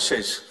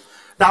prophecies.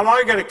 Now,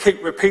 I'm going to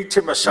keep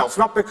repeating myself,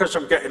 not because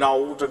I'm getting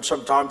old and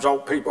sometimes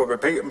old people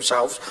repeat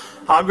themselves.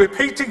 I'm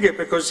repeating it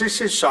because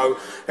this is so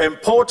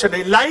important.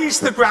 It lays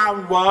the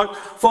groundwork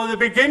for the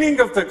beginning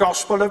of the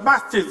Gospel of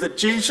Matthew, that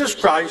Jesus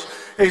Christ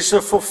is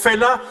the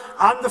fulfiller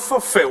and the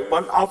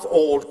fulfillment of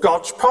all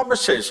God's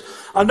promises.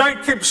 And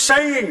I keep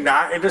saying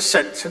that, in a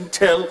sense,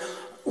 until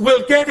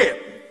we'll get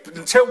it.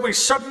 Until we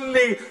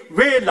suddenly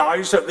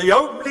realise that the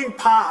opening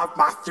part of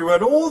Matthew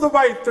and all the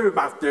way through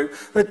Matthew,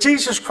 that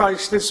Jesus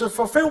Christ is the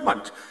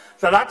fulfilment.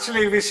 That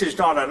actually this is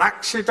not an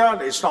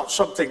accident, it's not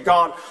something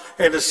God,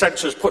 in a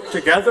sense, has put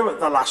together at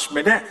the last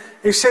minute.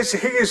 He says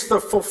he is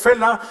the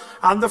fulfiller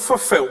and the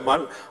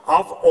fulfilment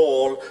of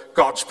all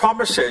God's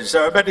promises.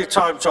 There are many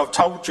times I've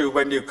told you,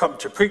 when you come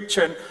to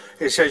preaching,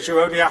 it says you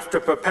only have to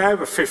prepare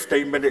a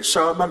 15-minute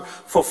sermon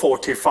for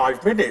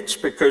 45 minutes,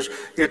 because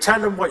you tell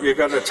them what you're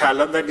going to tell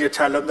them, then you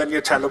tell them, then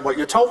you tell them what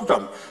you told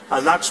them.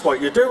 And that's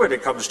what you do when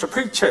it comes to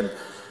preaching.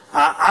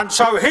 And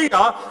so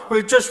here,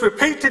 we've just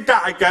repeated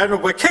that again,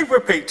 and we keep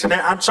repeating it.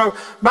 And so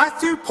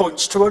Matthew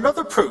points to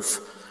another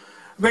proof.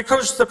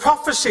 Because the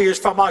prophecy is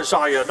from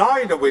Isaiah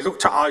 9, and we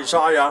looked at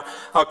Isaiah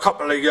a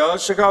couple of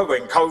years ago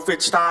when COVID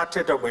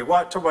started, and we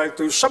worked our way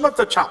through some of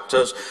the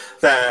chapters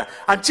there.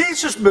 And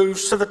Jesus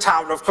moves to the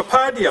town of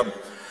Capernaum.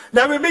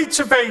 Now he meets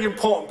a very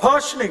important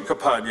person in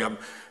Capernaum.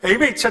 He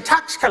meets a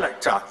tax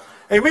collector.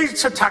 He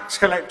meets a tax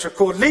collector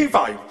called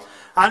Levi.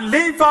 And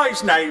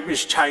Levi's name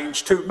is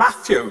changed to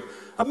Matthew.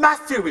 And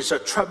Matthew is a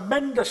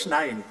tremendous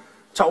name.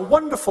 It's a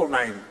wonderful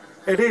name.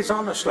 It is,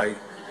 honestly.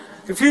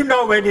 If you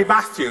know any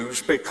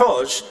Matthews,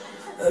 because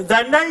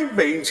their name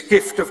means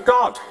gift of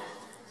God.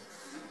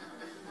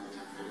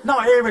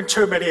 Not hearing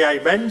too many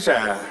amens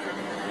there.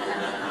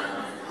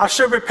 I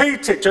should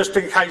repeat it just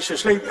in case you're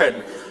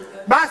sleeping.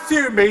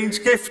 Matthew means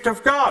gift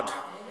of God.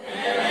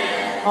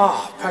 Amen.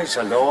 Oh, praise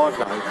the Lord.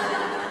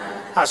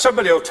 Now,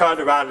 somebody will turn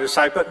around and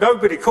say, but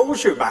nobody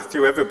calls you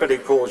Matthew, everybody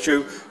calls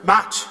you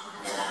Matt.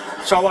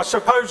 So I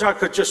suppose I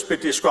could just be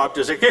described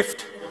as a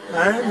gift.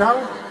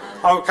 No?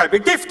 Okay,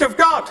 but gift of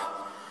God.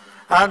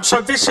 And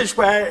so this is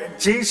where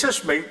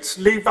Jesus meets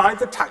Levi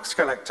the tax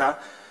collector.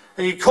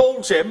 He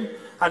calls him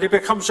and he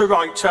becomes a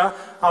writer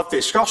of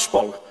this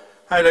gospel.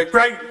 And a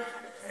great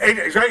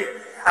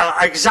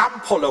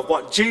example of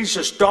what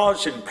Jesus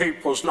does in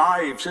people's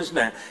lives, isn't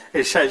it?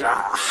 It says, a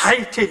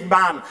hated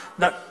man.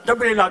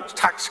 Nobody likes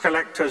tax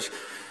collectors.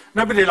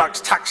 Nobody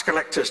likes tax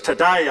collectors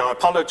today. I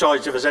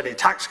apologise if there's any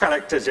tax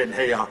collectors in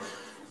here.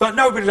 But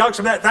nobody likes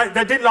them.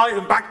 They didn't like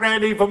them back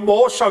then even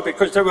more so,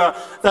 because they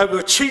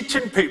were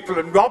cheating people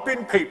and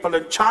robbing people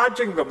and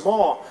charging them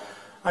more.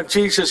 And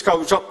Jesus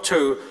goes up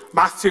to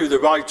Matthew, the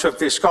writer of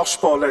this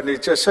gospel, and he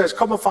just says,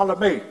 come and follow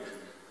me.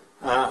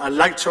 And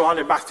later on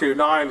in Matthew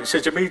 9, he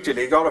says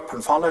immediately he got up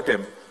and followed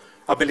him.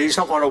 I mean, he's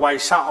not going to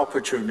waste that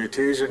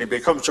opportunities, and he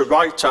becomes a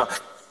writer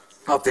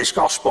of this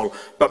gospel.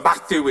 But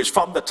Matthew is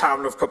from the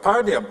town of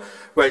Capernaum,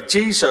 where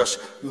Jesus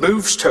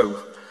moves to.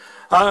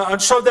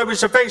 And so there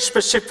is a very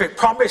specific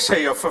promise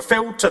here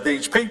fulfilled to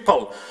these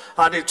people.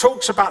 And it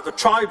talks about the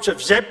tribes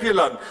of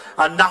Zebulun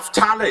and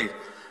Naphtali.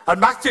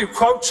 And Matthew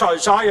quotes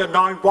Isaiah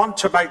 9:1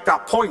 to make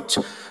that point,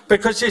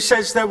 because he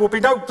says there will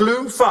be no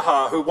gloom for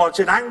her who was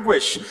in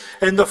anguish.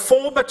 In the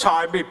former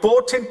time he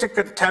brought into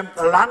contempt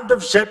the land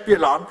of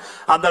Zebulun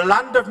and the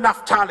land of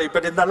Naphtali,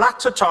 but in the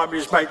latter time he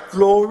has made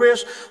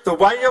glorious the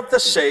way of the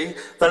sea,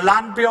 the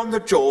land beyond the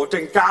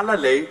Jordan,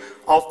 Galilee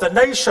of the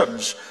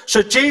nations.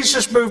 So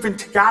Jesus moving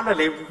to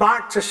Galilee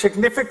marked a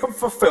significant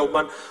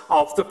fulfillment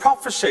of the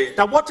prophecy.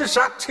 Now what does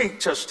that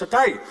teach us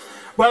today?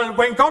 Well,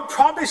 when God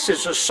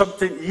promises us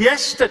something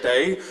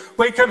yesterday,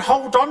 we can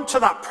hold on to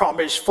that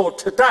promise for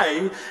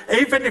today,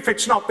 even if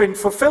it's not been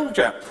fulfilled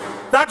yet.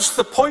 That's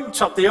the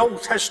point of the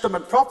Old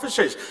Testament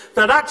prophecies,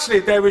 that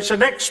actually there is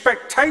an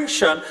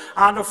expectation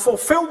and a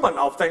fulfillment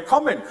of them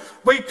coming.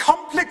 We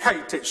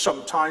complicate it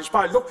sometimes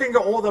by looking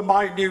at all the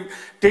minute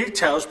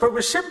details, but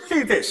we're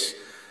simply this.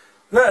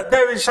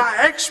 There is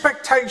that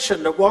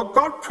expectation that what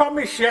God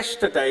promised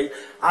yesterday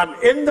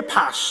and in the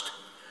past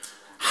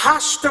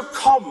has to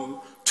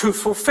come to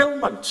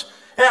fulfillment.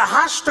 It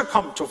has to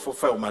come to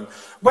fulfillment.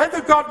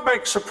 Whether God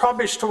makes a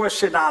promise to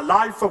us in our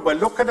life and we're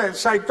looking at it and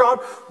say, God,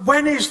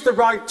 when is the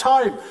right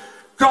time?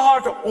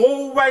 God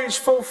always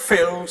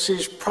fulfills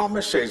his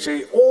promises.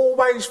 He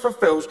always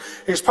fulfills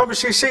his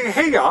promises. See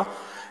here,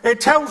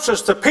 it tells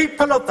us the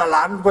people of the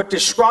land were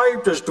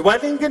described as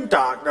dwelling in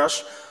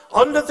darkness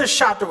under the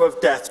shadow of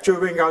death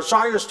during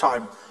Isaiah's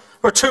time.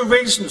 There were two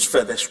reasons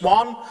for this.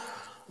 One,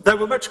 they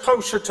were much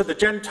closer to the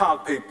Gentile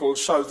people,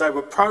 so they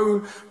were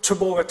prone to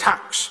more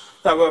attacks.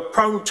 They were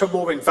prone to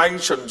more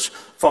invasions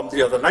from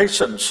the other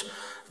nations.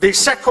 The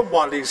second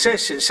one is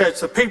this. It says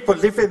the people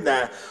living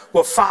there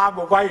were far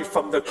away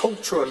from the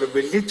cultural and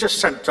religious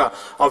centre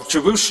of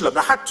Jerusalem.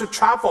 They had to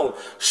travel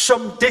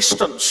some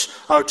distance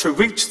to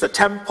reach the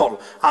temple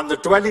and the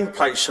dwelling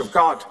place of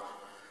God.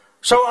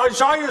 So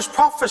Isaiah's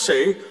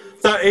prophecy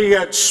that he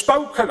had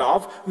spoken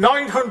of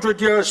 900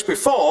 years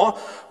before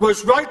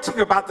was writing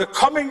about the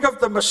coming of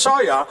the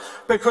Messiah,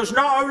 because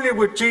not only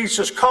would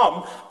Jesus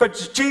come,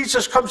 but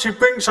Jesus comes, he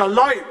brings a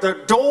light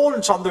that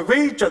dawns on the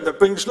region, that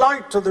brings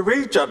light to the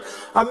region.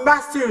 And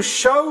Matthew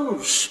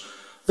shows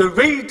the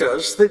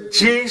readers that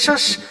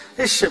Jesus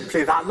is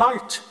simply that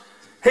light.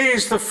 He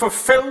is the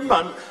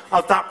fulfillment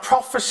of that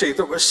prophecy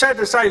that was said,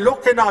 as they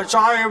look in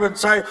Isaiah and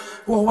say,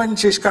 well,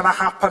 when's this going to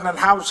happen and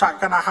how's that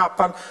going to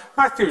happen?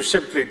 Matthew's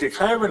simply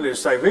declaring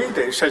as they read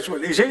it, he says,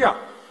 well, he's here.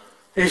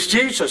 He's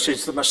Jesus,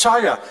 he's the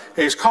Messiah,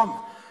 he's come.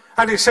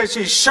 And he says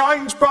he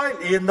shines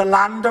brightly in the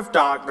land of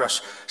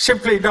darkness,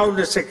 simply known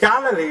as the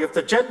Galilee of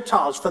the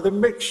Gentiles, for the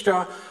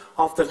mixture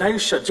of the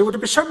nations. It would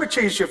have been so much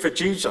easier for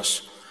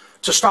Jesus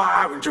to start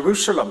out in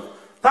Jerusalem.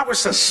 That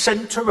was the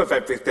centre of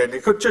everything. He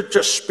could have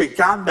just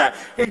began there.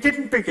 He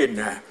didn't begin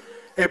there.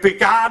 It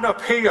began up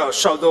here,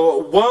 so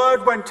the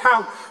word went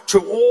out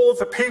to all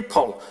the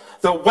people,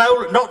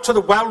 not to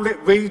the well-lit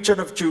region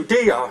of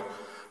Judea,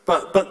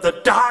 but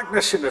the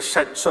darkness in a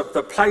sense of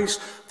the place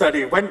that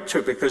he went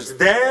to, because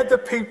they're the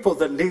people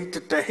that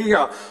needed to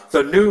hear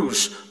the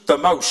news the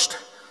most.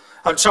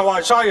 And so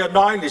Isaiah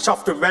 9 is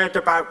often read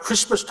about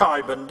Christmas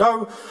time, and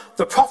though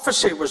the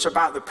prophecy was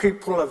about the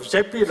people of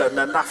Zebulun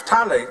and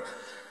Naphtali,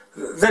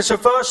 there's a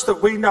verse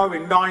that we know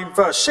in 9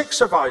 verse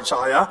 6 of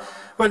Isaiah,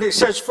 when it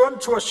says, "For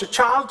unto us a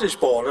child is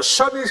born, a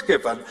son is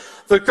given,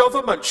 the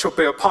government shall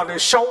be upon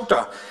his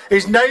shoulder.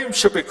 His name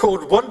shall be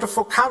called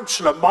Wonderful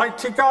Counselor,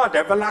 Mighty God,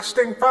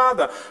 Everlasting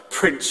Father,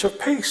 Prince of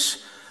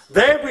Peace."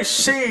 There we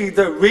see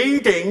the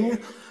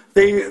reading,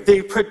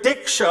 the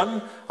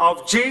prediction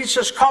of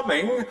Jesus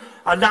coming,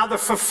 and now the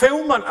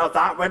fulfillment of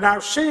that we're now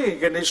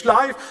seeing in his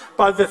life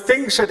by the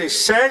things that he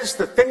says,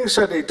 the things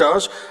that he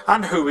does,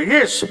 and who he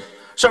is.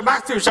 So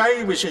Matthew's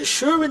aim is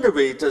ensuring the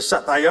readers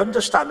that they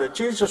understand that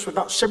Jesus was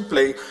not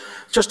simply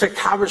just a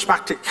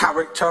charismatic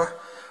character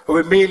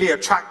who merely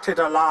attracted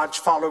a large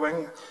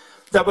following.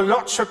 There were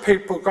lots of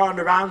people going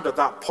around at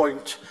that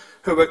point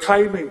who were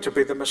claiming to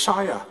be the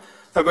Messiah.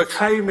 They were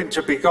claiming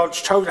to be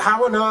God's chosen.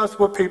 How on earth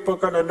were people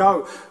going to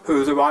know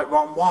who the right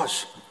one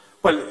was?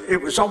 Well,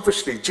 it was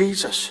obviously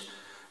Jesus,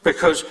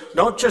 because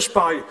not just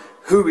by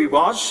who he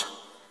was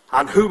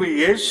and who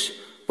he is,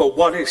 but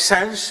what he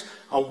says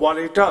and what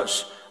he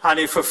does. And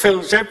he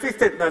fulfills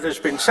everything that has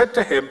been said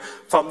to him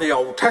from the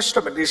Old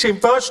Testament. You see, in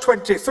verse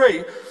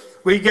 23,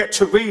 we get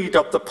to read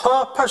of the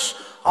purpose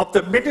of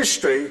the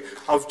ministry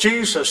of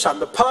Jesus and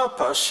the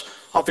purpose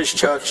of his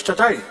church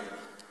today.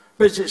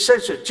 Because it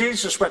says that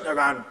Jesus went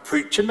around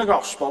preaching the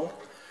gospel,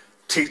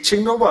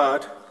 teaching the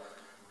word,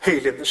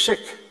 healing the sick.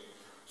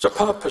 It's the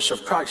purpose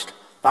of Christ.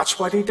 That's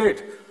what he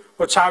did.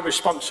 What's our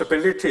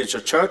responsibility as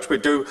a church? We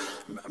do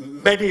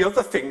many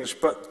other things,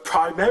 but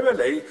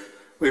primarily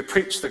we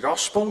preach the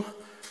gospel,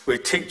 we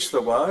teach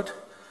the word,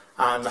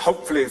 and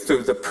hopefully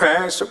through the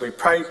prayers that we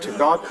pray to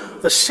God,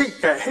 the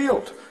sick get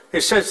healed.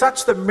 It says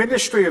that's the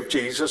ministry of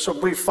Jesus, and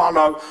we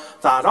follow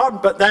that on.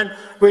 But then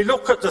we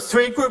look at the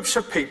three groups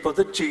of people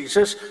that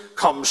Jesus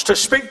comes to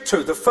speak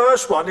to. The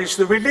first one is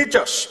the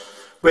religious.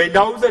 We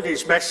know that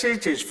his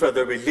message is for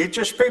the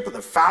religious people,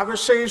 the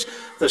Pharisees,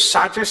 the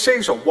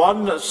Sadducees, or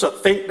ones that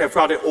think they've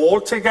got it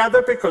all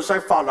together because they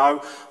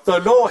follow the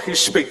law. He's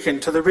speaking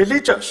to the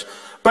religious.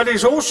 But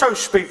he's also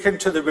speaking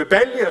to the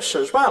rebellious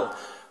as well,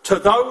 to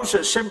those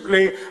that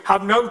simply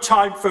have no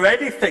time for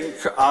anything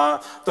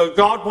that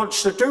God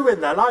wants to do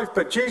in their life.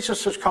 But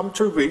Jesus has come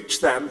to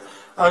reach them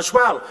as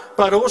well.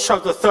 But also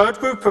the third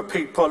group of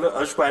people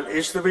as well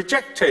is the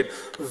rejected,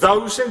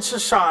 those in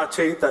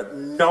society that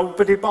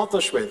nobody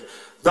bothers with,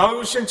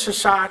 those in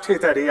society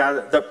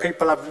that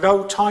people have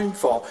no time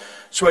for.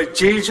 So when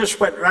Jesus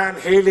went around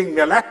healing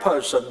the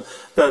lepers and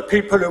the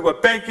people who were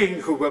begging,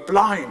 who were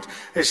blind,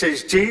 it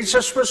says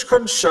Jesus was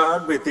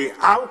concerned with the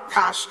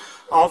outcasts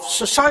of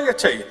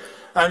society.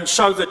 And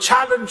so the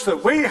challenge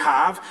that we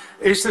have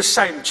is the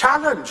same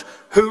challenge.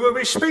 Who are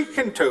we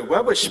speaking to?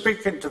 Well, we're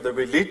speaking to the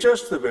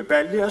religious, the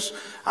rebellious,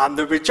 and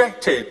the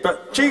rejected.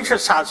 But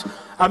Jesus has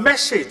a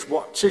message.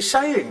 What's he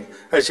saying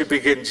as he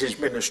begins his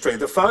ministry?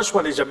 The first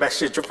one is a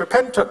message of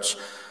repentance.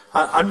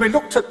 And we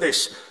looked at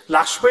this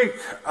last week,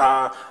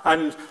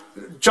 and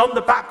John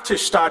the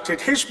Baptist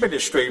started his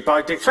ministry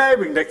by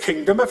declaring the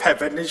kingdom of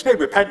heaven is near.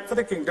 Repent, for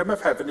the kingdom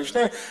of heaven is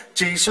near.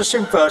 Jesus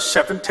in verse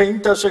 17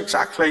 does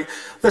exactly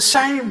the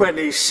same when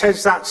he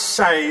says that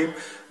same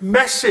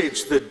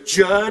message. The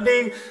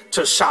journey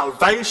to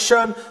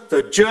salvation,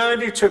 the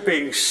journey to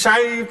being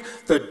saved,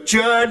 the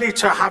journey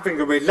to having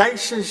a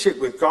relationship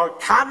with God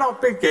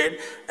cannot begin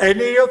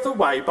any other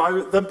way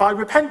than by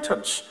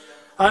repentance.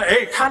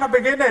 It cannot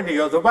begin any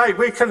other way.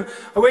 We can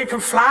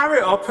flour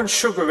it up and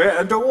sugar it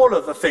and do all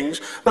of the things,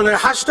 but it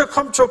has to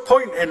come to a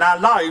point in our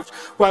lives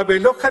where we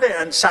look at it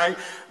and say,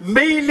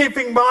 me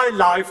living my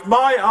life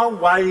my own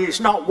way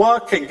is not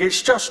working.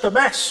 It's just a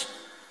mess.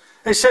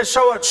 It says,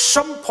 so at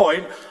some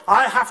point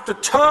I have to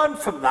turn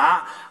from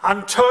that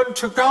and turn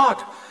to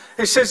God.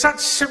 It says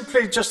that's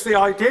simply just the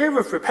idea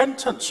of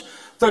repentance.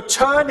 The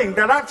turning,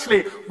 that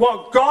actually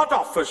what God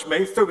offers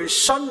me through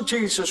his son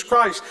Jesus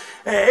Christ,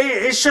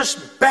 it's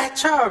just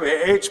better,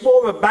 it's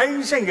more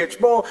amazing, it's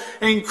more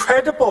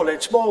incredible,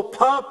 it's more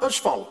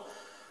purposeful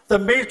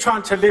than me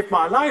trying to live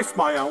my life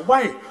my own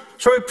way.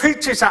 So he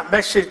preaches that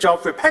message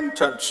of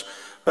repentance,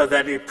 but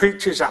then he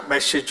preaches that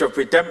message of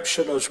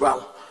redemption as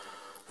well.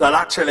 That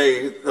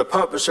actually the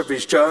purpose of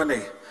his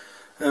journey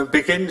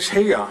begins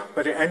here,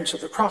 but it ends at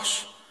the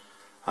cross.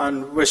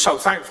 And we're so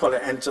thankful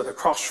it ends at the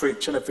cross for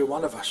each and every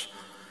one of us.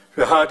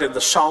 We heard in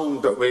the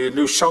song that a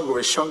new song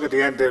we sung at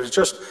the end, there was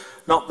just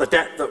not the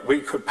debt that we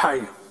could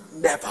pay.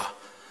 Never.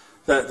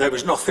 There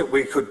was nothing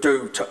we could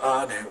do to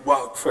earn it,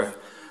 work for it.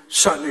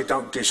 Certainly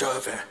don't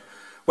deserve it.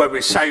 When we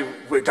say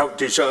we don't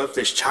deserve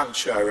this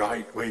chance, you're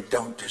right, we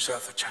don't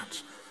deserve a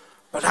chance.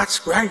 But that's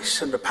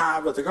grace and the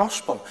power of the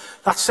gospel.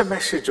 That's the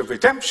message of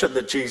redemption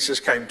that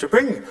Jesus came to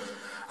bring.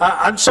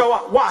 And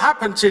so what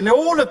happens in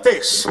all of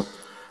this,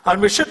 and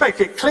we should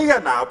make it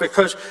clear now,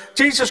 because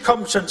Jesus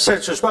comes and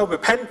says as well,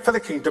 repent, for the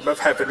kingdom of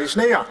heaven is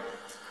near.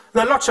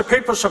 There are lots of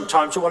people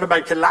sometimes who want to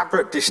make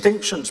elaborate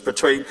distinctions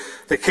between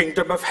the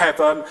kingdom of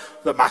heaven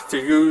that Matthew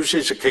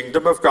uses, the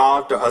kingdom of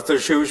God that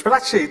others use, but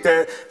actually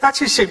there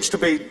actually seems to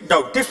be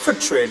no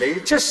difference really.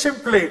 It's just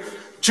simply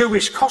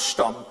Jewish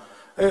custom.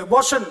 It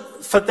wasn't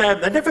for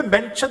them. They never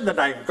mentioned the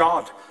name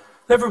God.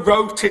 Never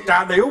wrote it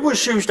down. They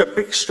always used a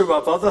mixture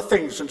of other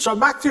things. And so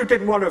Matthew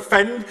didn't want to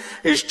offend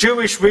his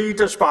Jewish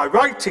readers by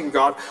writing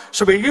God,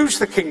 so he used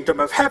the kingdom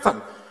of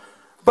heaven.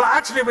 But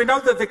actually we know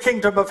that the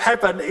kingdom of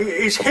heaven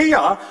is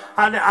here,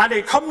 and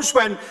it comes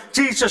when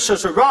Jesus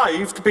has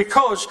arrived,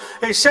 because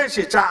it says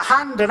it's at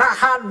hand, and at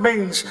hand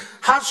means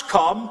has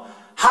come,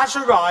 has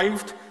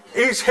arrived,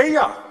 is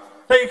here.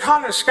 Now you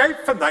can't escape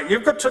from that.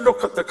 You've got to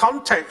look at the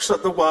context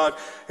that the word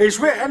is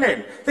written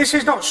in. This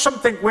is not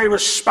something we're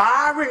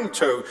aspiring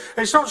to.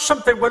 It's not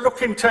something we're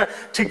looking to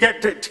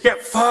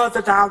get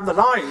further down the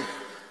line. It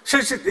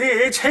says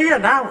it's here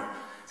now.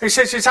 He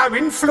says it's our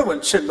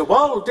influence in the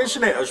world,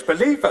 isn't it, as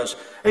believers?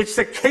 It's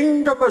the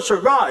kingdom has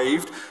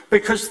arrived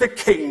because the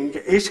king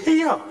is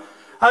here.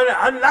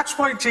 And that's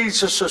why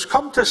Jesus has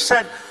come to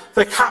set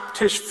the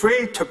captives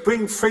free, to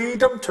bring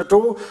freedom, to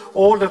do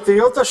all of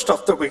the other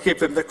stuff that we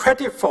give him the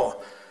credit for.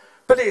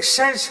 But it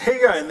says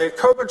here in the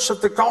occurrence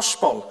of the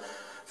gospel,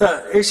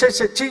 that it says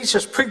that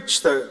Jesus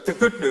preached the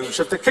good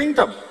news of the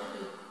kingdom.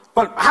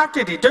 Well, how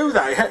did he do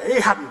that? He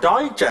hadn't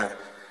died yet.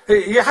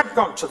 He hadn't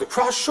gone to the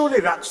cross. Surely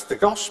that's the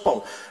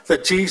gospel,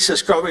 that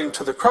Jesus going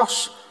to the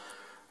cross.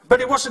 But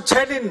he wasn't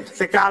telling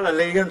the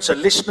Galileans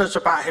and listeners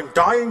about him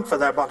dying for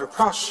them on the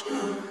cross.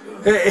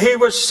 He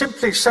was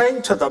simply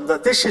saying to them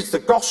that this is the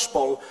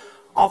gospel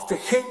of the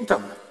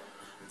kingdom.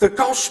 The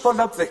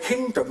gospel of the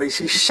kingdom is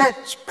he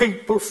sets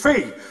people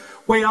free.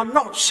 We are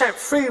not set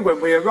free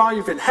when we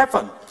arrive in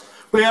heaven.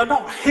 We are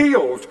not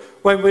healed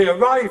when we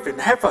arrive in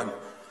heaven.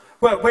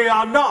 Well, we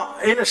are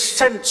not, in a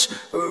sense,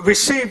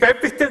 receive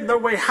everything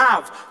that we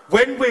have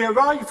when we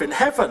arrive in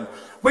heaven.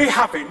 We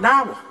have it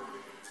now.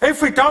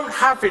 If we don't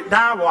have it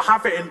now, or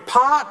have it in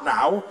part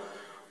now,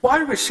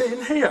 why are we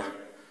sitting here?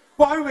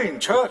 Why are we in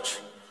church?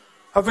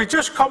 Have we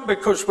just come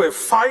because we're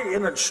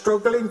fighting and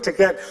struggling to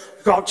get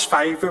God's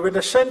favour? In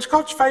a sense,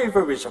 God's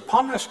favour is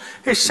upon us.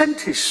 He sent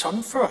his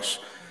son for us.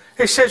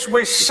 He says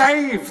we're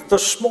saved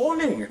this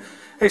morning.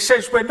 He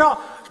says we're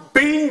not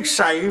being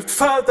saved.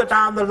 Further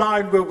down the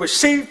line we'll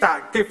receive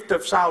that gift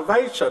of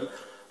salvation.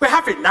 We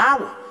have it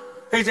now.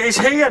 It's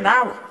here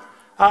now.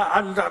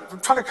 And I'm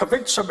trying to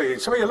convince some of you.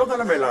 Some of you are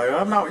looking at me like,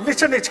 I'm not.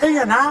 Listen, it's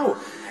here now.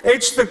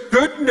 It's the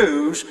good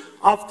news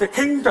of the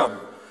kingdom.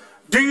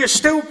 Do you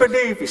still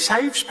believe he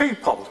saves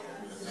people?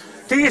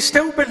 Do you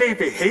still believe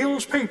he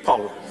heals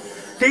people?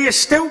 Do you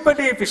still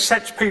believe he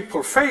sets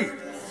people free?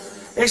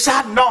 Is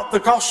that not the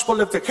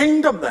gospel of the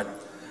kingdom then?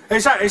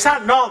 Is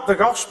that not the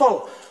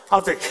gospel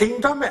of the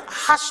kingdom? It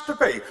has to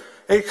be.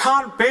 It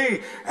can't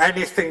be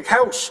anything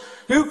else.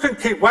 You can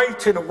keep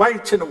waiting and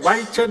waiting and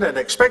waiting and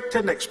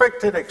expecting.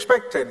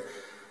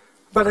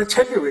 But I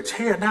tell you, it's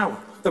here now.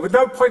 There was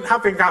no point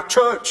having our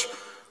church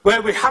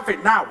where we have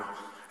it now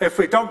if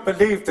we don't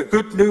believe the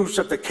good news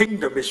of the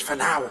kingdom is for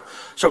now.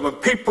 So when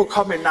people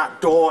come in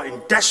that door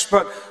in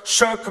desperate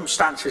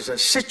circumstances and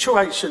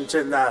situations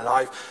in their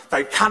life,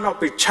 they cannot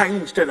be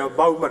changed in a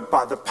moment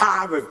by the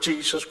power of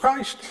Jesus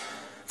Christ.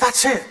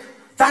 That's it.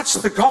 That's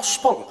the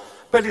gospel.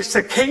 But it's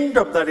the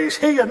kingdom that is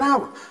here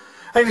now.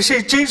 And you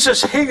see,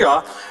 Jesus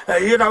here,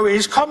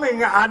 he's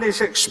coming and he's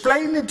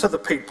explaining to the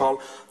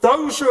people,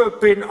 those who have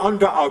been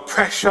under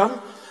oppression,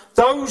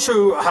 those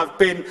who have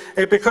been,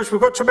 because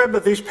we've got to remember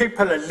these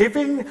people are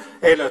living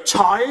in a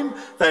time,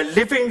 they're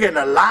living in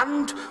a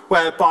land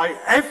whereby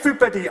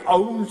everybody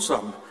owns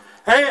them.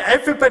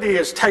 Everybody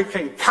is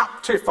taken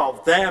captive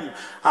of them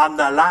and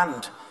their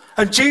land.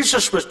 And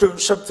Jesus was doing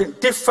something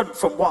different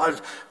from what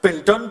had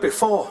been done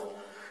before.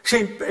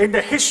 See, in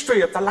the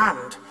history of the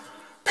land,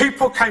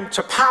 people came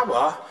to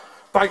power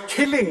by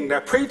killing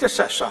their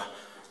predecessor.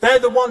 They're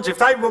the ones, if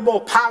they were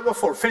more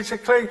powerful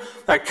physically,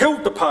 they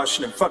killed the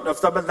person in front of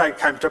them and they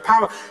came to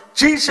power.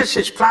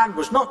 Jesus' plan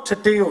was not to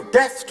deal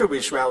death to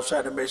Israel's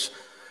enemies,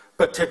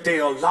 but to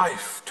deal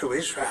life to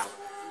Israel.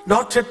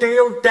 Not to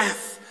deal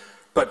death,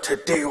 but to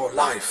deal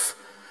life.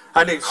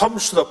 And it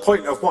comes to the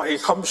point of what he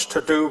comes to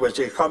do as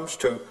he comes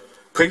to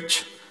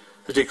preach,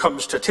 as he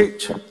comes to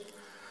teach.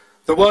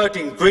 The word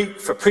in Greek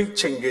for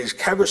preaching is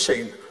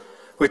kerosene,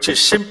 which is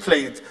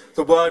simply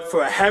the word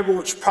for a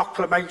herald's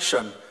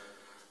proclamation.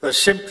 That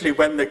simply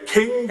when the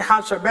king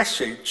has a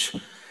message,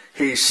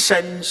 he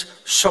sends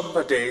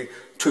somebody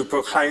to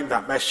proclaim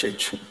that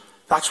message.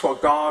 That's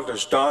what God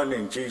has done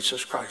in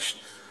Jesus Christ,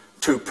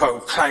 to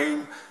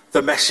proclaim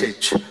the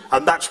message.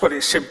 And that's what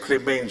it simply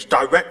means,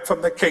 direct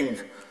from the king.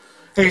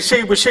 And you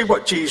see, we see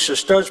what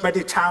Jesus does.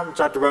 Many towns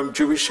had their own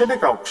Jewish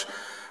synagogues.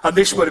 And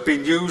this would have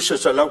been used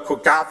as a local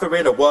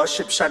gathering, a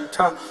worship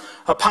centre,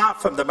 apart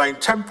from the main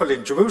temple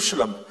in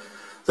Jerusalem.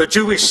 The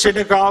Jewish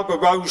synagogue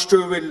arose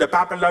during the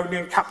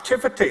Babylonian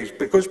captivities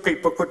because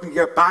people couldn't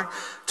get back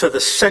to the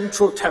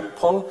central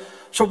temple.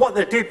 So what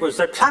they did was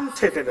they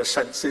planted, in a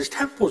sense, these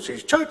temples,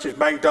 these churches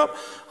made up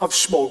of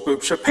small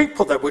groups of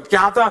people. They would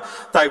gather,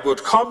 they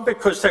would come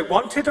because they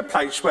wanted a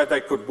place where they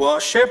could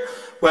worship,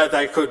 where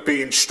they could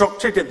be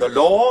instructed in the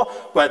law,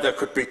 where they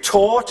could be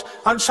taught.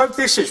 And so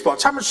this is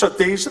what's happened. So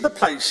these are the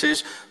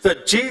places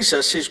that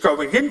Jesus is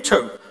going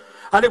into.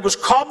 And it was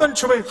common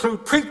to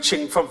include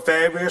preaching from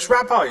various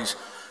rabbis,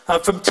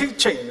 from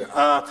teaching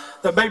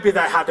that maybe they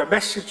had a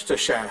message to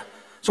share.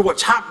 So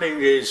what's happening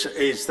is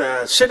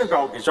the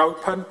synagogue is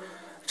open.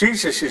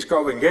 Jesus is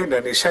going in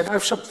and he said, I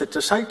have something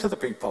to say to the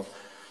people.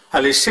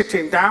 And he's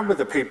sitting down with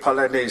the people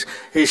and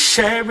he's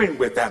sharing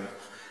with them.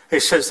 He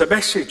says the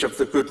message of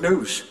the good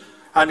news.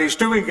 And he's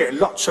doing it in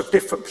lots of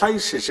different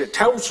places. It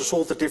tells us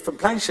all the different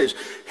places.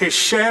 He's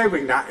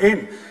sharing that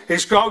in.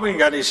 He's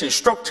going and he's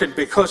instructing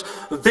because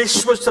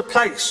this was the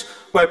place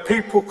where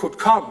people could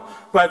come,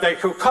 where they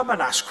could come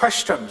and ask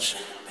questions.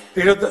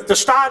 You know, the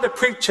style of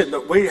preaching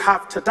that we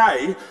have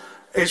today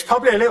is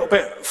probably a little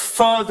bit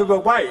further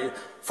away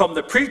from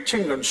the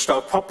preaching and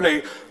stuff,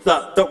 probably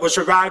that was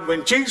around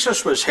when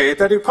Jesus was here,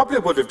 that he probably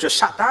would have just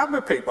sat down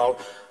with people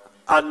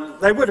and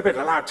they would have been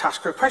allowed to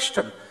ask a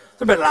question.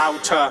 They'd been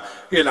allowed to,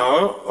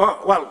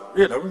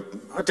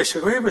 I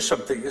disagree with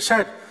something you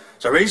said.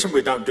 There's a reason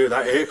we don't do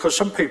that here, because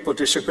some people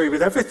disagree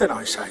with everything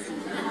I say.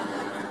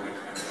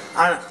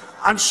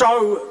 and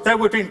so they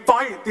would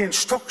invite the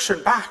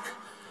instruction back,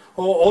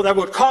 or they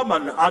would come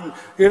and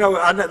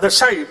they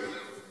say,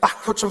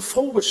 backwards and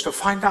forwards to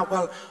find out,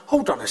 well,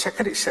 hold on a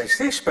second, it says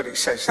this, but it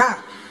says that.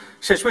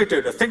 It says we're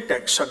doing a think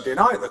next Sunday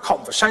night, the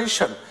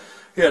conversation,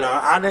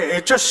 and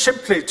it just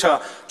simply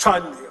to try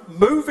and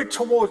move it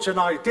towards an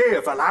idea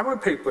of allowing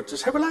people to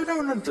say, well, I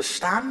don't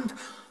understand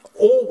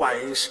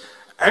always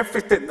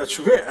everything that's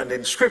written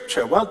in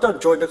Scripture. Well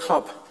done, join the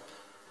club.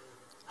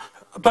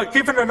 But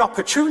given an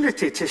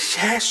opportunity to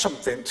share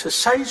something, to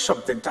say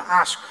something, to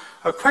ask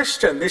a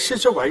question, this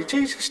is the way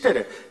Jesus did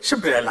it.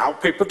 Simply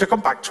allowed people to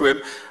come back to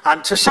him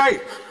and to say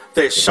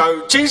this.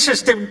 So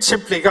Jesus didn't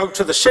simply go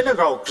to the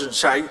synagogues and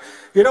say,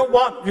 you know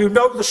what, you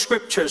know the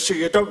Scriptures, so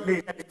you don't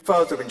need any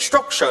further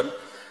instruction.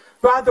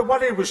 Rather,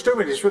 what he was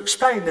doing is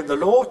explaining the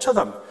law to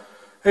them.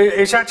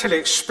 He's actually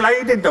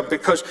explaining them,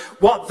 because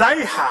what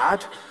they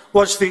had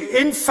was the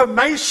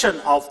information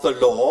of the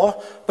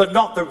law, but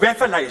not the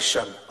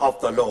revelation of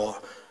the law.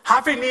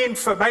 Having the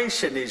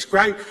information is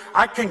great.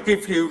 I can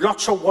give you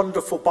lots of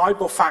wonderful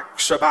Bible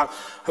facts about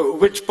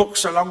which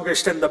books are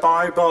longest in the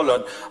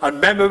Bible and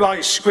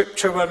memorize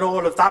Scripture and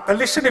all of that. But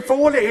listen, if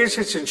all it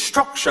is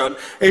instruction,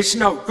 it's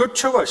no good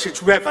to us.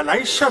 It's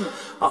revelation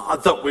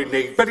that we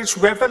need, but it's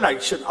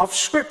revelation of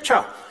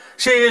Scripture.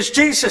 See, as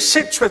Jesus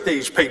sits with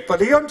these people,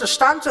 he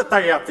understands that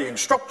they have the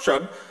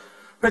instruction,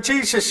 but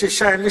Jesus is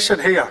saying, listen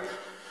here,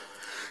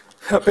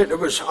 a bit, it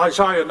was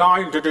Isaiah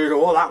 9 to do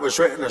all that was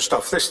written and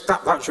stuff.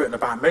 That's written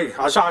about me.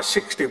 Isaiah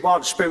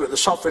 61, Spirit of the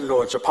Sovereign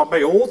Lord's upon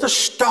me. All the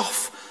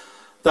stuff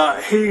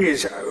that he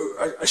is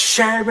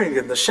sharing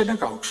in the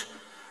synagogues,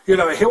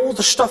 all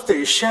the stuff that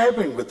he's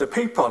sharing with the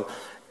people,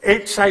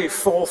 it's a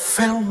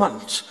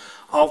fulfillment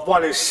of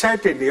what is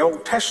said in the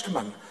Old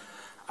Testament.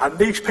 And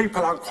these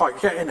people aren't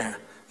quite getting it.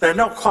 They're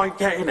not quite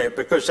getting it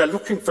because they're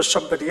looking for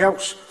somebody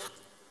else.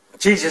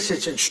 Jesus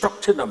is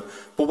instructing them,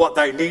 but what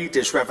they need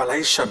is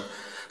revelation.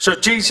 So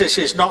Jesus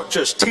is not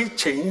just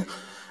teaching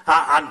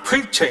and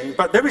preaching,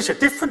 but there is a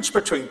difference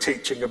between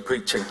teaching and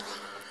preaching.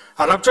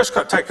 And I've just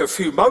got to take a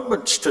few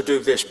moments to do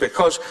this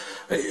because,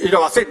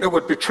 I think it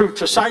would be true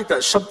to say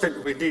that's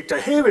something we need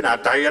to hear in our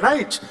day and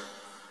age.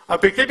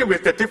 And beginning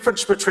with the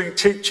difference between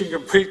teaching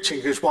and preaching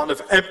is one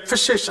of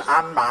emphasis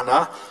and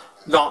manner,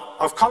 not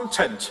of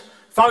content.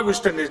 If I was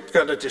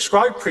going to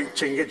describe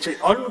preaching, it's the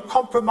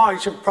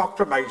uncompromising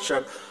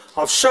proclamation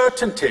of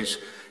certainties.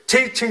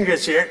 Teaching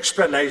is the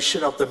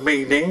explanation of the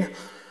meaning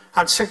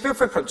and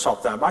significance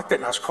of them. I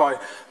think that's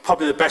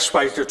probably the best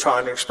way to try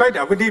and explain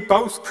it. We need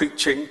both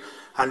preaching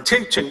and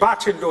teaching.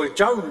 Martin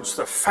Lloyd-Jones,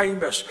 the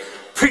famous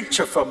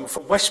preacher from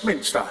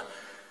Westminster,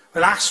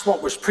 when asked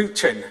what was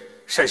preaching, he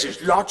says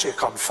it's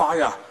logic on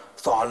fire. I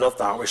thought, I love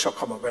that, I wish I'd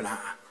come up with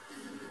that.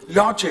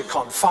 Logic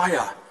on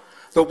fire.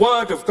 The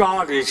Word of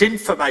God is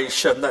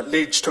information that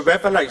leads to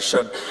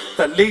revelation,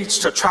 that leads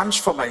to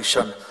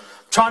transformation.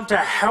 Trying to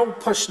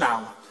help us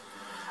now.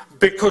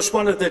 Because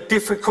one of the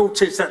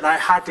difficulties that they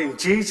had in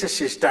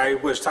Jesus' day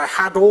was they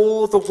had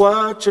all the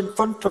words in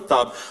front of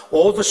them,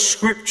 all the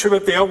Scripture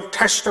of the Old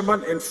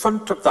Testament in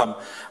front of them,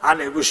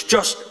 and it was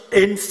just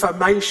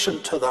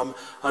information to them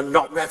and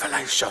not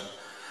revelation.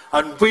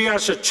 And we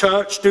as a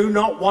church do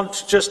not want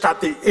to just have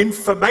the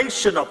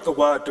information of the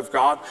Word of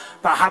God,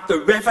 but have the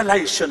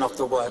revelation of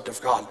the Word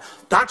of God.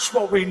 That's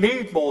what we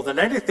need more than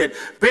anything.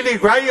 Billy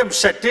Graham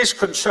said this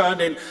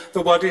concerning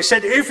the Word. He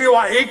said, if you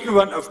are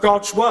ignorant of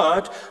God's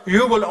Word,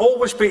 you will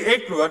always be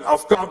ignorant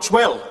of God's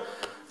will.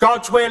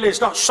 God's will is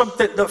not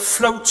something that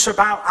floats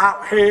about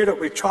out here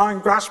that we try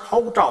and grasp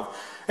hold of.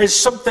 It's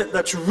something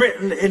that's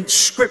written in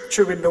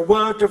Scripture, in the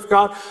Word of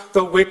God,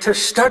 that we're to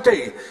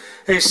study.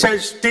 It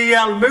says,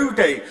 D.L.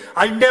 Moody,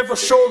 I never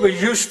saw a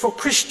useful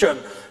Christian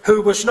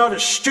who was not a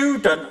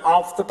student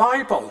of the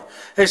Bible.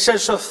 It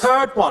says the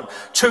third one,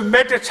 to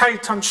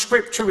meditate on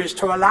Scripture is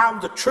to allow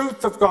the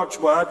truth of God's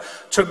word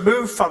to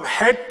move from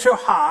head to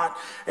heart.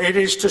 It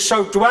is to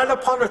so dwell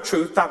upon a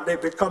truth that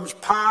it becomes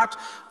part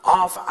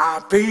of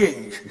our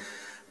being.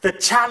 The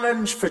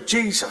challenge for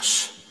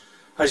Jesus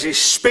as he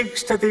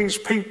speaks to these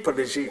people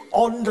is he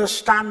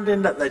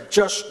understanding that they're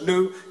just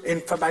new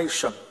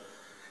information.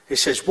 He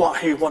says what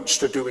he wants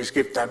to do is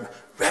give them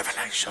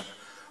revelation.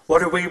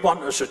 What do we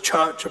want as a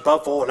church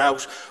above all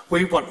else?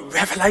 We want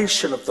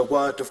revelation of the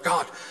Word of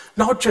God.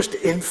 Not just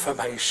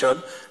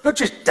information, not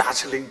just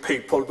dazzling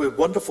people with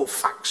wonderful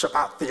facts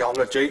about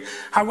theology,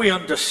 how we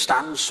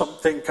understand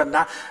something and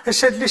that. He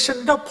said,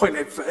 listen, no point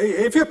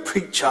if you're a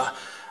preacher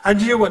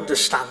and you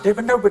understand it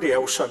but nobody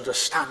else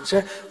understands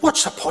it,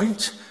 what's the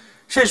point?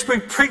 He says we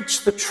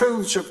preach the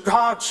truths of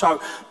God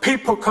so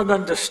people can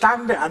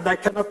understand it and they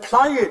can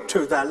apply it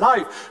to their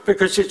life,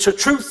 because it's a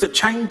truth that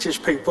changes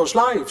people's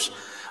lives.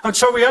 And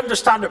so we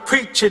understand that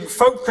preaching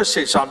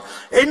focuses on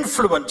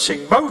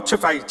influencing,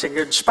 motivating,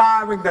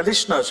 inspiring the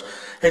listeners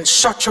in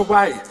such a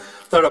way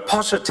that a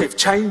positive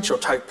change will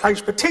take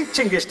place. But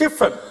teaching is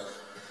different.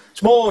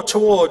 It's more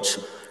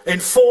towards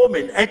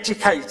informing,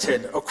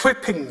 educating,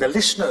 equipping the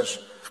listeners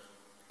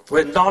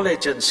with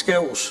knowledge and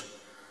skills.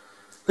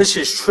 This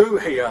is true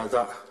here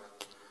that,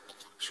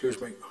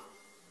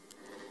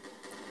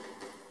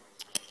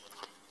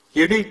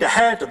 you need the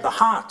head and the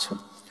heart.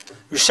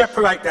 You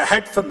separate the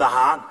head from the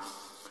heart,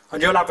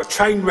 and you'll have a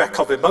train wreck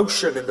of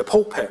emotion in the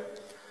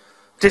pulpit.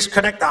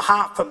 Disconnect the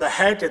heart from the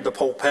head in the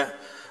pulpit,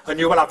 and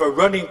you will have a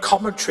running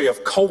commentary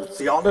of cold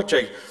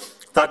theology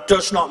that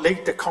does not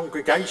lead the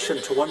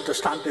congregation to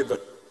understanding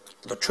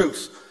the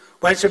truth.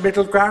 Where's the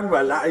middle ground?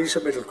 Well, that is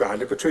a middle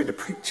ground. In between the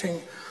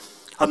preaching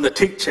and the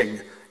teaching,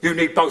 you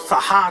need both the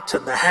heart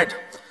and the head.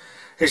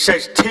 It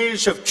says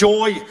tears of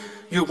joy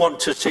you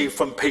want to see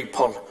from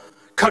people.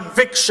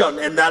 Conviction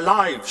in their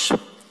lives.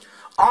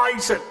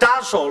 Eyes that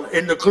dazzle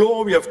in the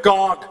glory of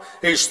God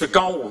is the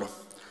goal.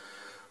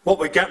 What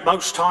we get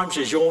most times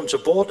is yawns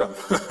of boredom.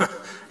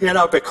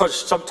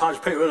 Because sometimes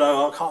people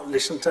are, oh, I can't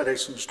listen to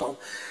this and stuff.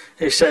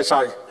 He says,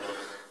 I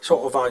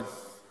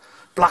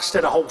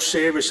blasted a whole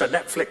series of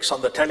Netflix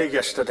on the telly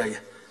yesterday.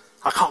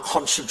 I can't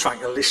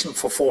concentrate and listen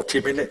for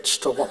 40 minutes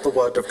to what the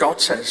Word of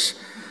God says.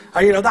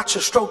 And, that's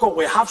a struggle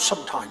we have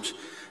sometimes.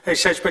 He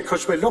says,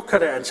 because we look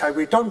at it and say,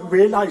 we don't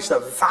realise the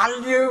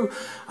value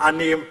and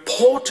the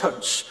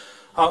importance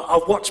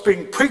of what's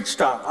being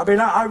preached at.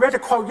 I read a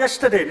quote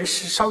yesterday, and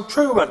this is so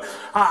true, and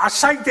I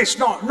say this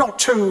not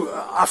to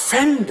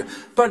offend,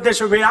 but there's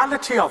a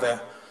reality of it.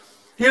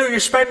 You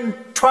spend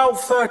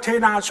 12,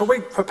 13 hours a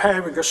week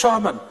preparing a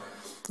sermon.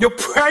 You're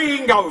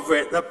praying over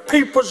it, that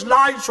people's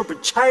lives will be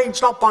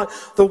changed, not by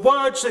the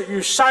words that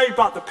you say,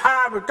 but the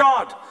power of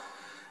God.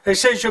 It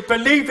says you're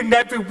believing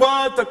every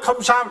word that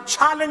comes out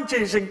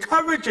challenges,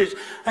 encourages,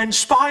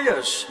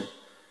 inspires.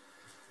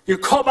 You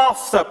come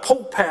off the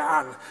pulpit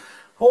and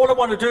all I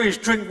want to do is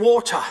drink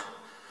water.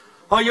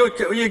 Or you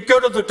go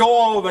to the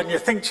door and you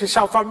think to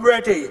yourself, I'm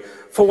ready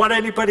for what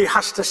anybody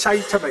has to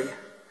say to me.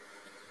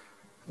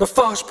 The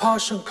first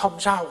person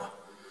comes out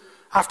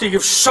after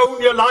you've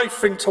sown your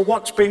life into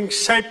what's being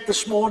said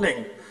this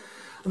morning.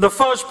 And the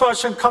first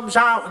person comes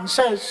out and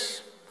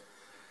says,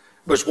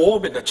 it was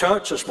warm in the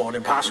church this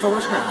morning, Pastor,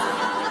 wasn't it?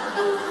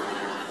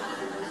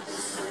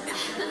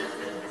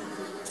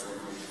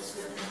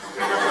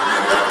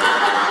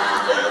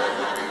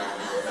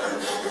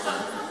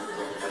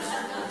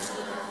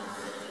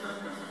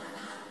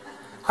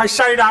 I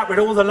say that with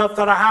all the love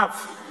that I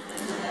have.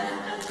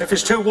 If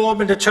it's too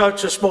warm in the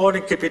church this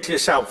morning, keep it to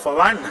yourself, all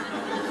right?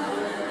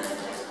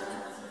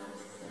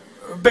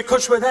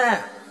 Because we're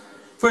there.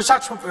 Because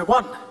that's what we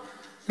want.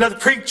 The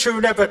preacher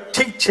who never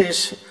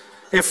teaches,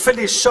 he'll fill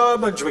his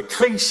sermons with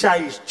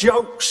cliches,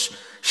 jokes,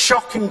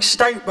 shocking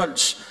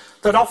statements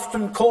that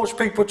often cause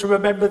people to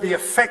remember the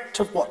effect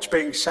of what's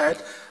being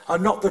said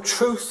and not the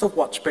truth of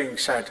what's being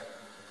said.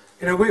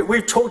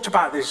 We've talked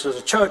about this as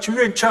a church. We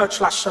were in church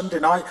last Sunday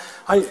night.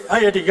 I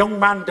had a young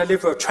man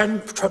deliver a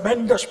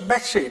tremendous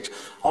message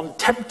on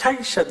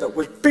temptation that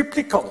was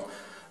biblical,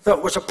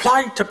 that was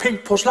applied to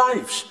people's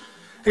lives.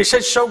 He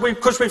says,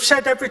 because we've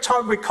said every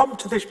time we come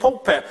to this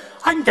pulpit,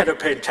 I can get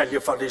up here and tell you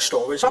funny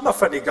stories. I'm a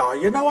funny guy,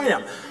 I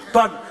am.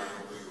 But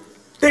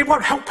they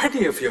won't help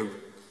any of you.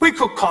 We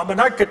could come and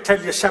I could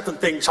tell you 7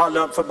 things I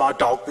learned from my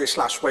dog this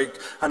last week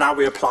and how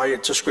we apply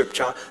it to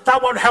Scripture.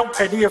 That won't help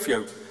any of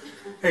you.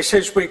 It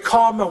says we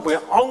come and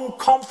we're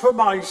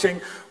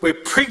uncompromising, we're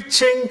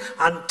preaching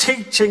and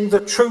teaching the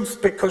truth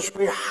because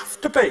we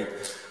have to be.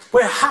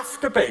 We have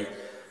to be.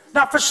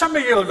 Now for some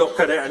of you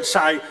look at it and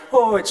say,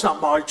 oh, it's not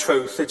my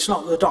truth, it's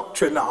not the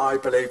doctrine that I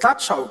believe.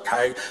 That's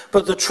okay,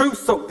 but the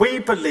truth that we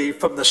believe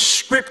from the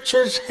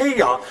Scriptures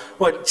here,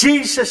 what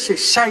Jesus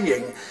is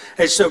saying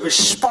is the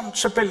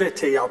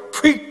responsibility of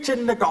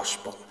preaching the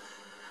gospel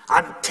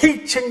and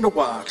teaching the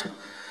word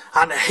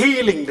and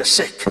healing the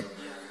sick.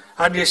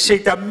 And you see,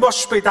 there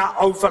must be that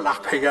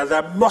overlap here.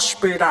 There must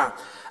be that.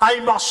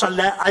 Amos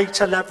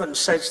 8:11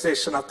 says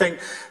this, and I think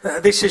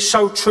this is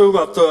so true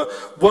of the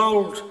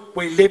world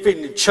we live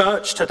in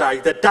church today.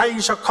 The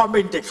days are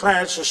coming,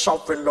 declares the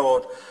sovereign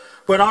Lord,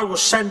 when I will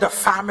send a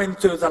famine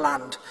through the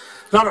land.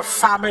 Not a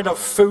famine of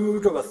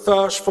food or a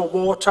thirst for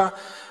water,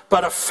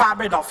 but a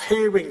famine of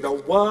hearing the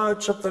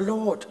words of the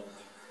Lord.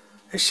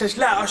 He says,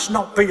 let us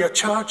not be a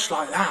church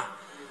like that.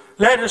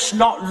 Let us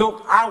not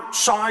look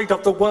outside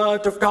of the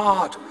word of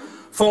God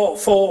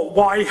for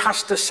what he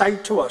has to say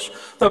to us.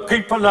 The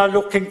people are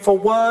looking for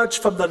words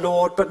from the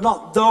Lord, but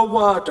not the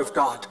word of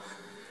God.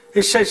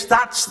 He says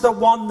that's the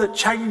one that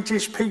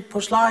changes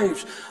people's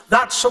lives.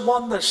 That's the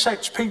one that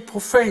sets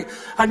people free.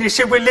 And you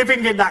see, we're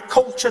living in that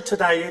culture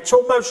today. It's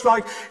almost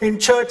like in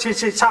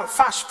churches, it's that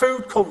fast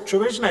food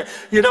culture, isn't it?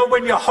 You know,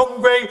 when you're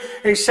hungry,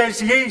 it says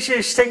the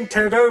easiest thing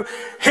to do,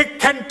 hit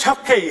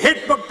Kentucky,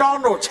 hit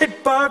McDonald's,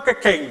 hit Burger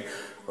King,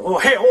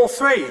 or hit all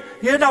three.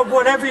 You know,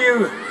 whatever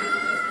you...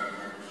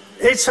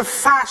 It's a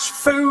fast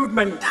food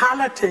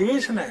mentality,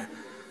 isn't it?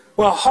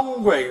 We're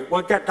hungry,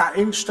 we'll get that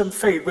instant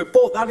feed. We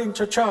brought that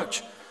into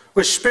church.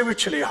 We're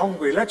spiritually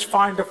hungry. Let's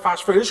find a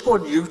fast food. Let's go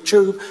on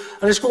YouTube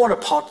and let's go on a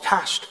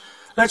podcast.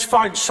 Let's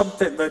find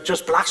something that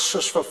just blasts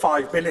us for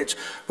 5 minutes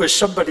with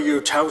somebody who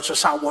tells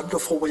us how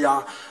wonderful we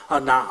are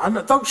and that. And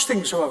those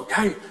things are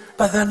okay,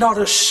 but they're not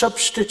a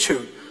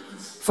substitute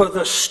for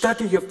the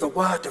study of the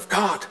Word of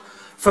God,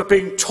 for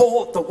being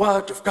taught the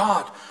Word of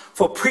God,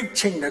 for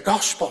preaching the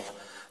gospel.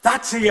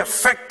 That's the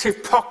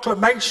effective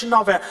proclamation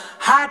of it.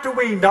 How do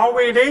we know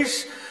it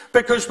is?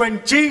 Because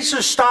when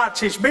Jesus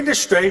starts his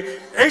ministry,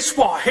 it's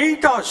what he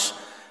does.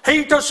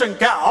 He doesn't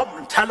get up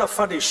and tell a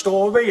funny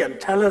story and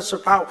tell us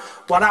about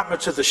what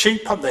happened to the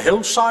sheep on the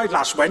hillside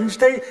last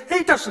Wednesday.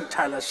 He doesn't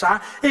tell us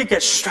that. He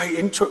gets straight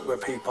into it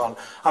with people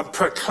and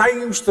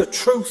proclaims the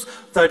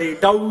truth that he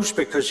knows,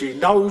 because he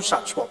knows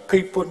that's what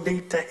people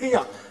need to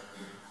hear.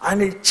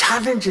 And he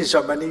challenges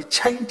them and he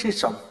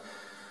changes them.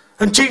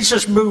 And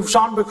Jesus moves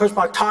on, because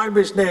my time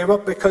is near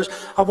up, because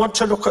I want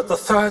to look at the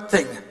third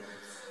thing.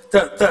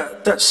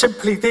 That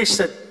simply this,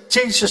 that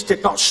Jesus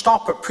did not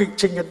stop at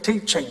preaching and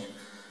teaching.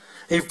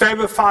 He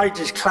verified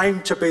his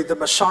claim to be the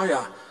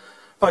Messiah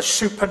by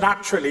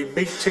supernaturally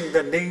meeting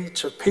the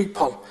needs of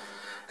people.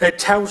 It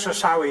tells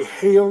us how he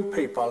healed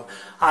people,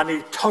 and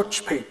he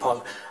touched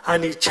people,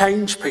 and he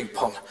changed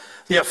people.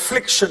 The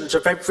afflictions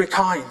of every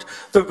kind,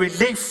 the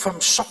relief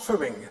from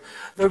suffering,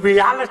 the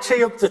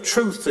reality of the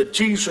truth that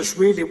Jesus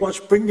really was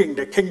bringing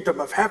the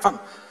kingdom of heaven.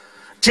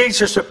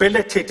 Jesus'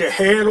 ability to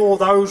heal all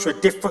those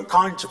with different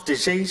kinds of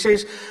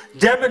diseases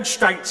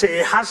demonstrates that he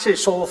has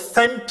this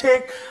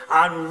authentic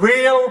and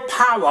real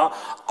power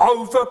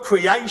over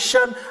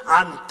creation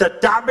and the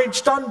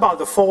damage done by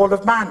the fall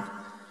of man.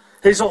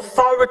 His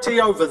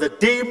authority over the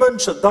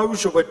demons and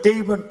those who were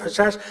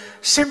demon-possessed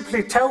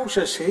simply tells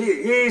us he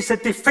is the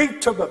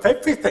defeater of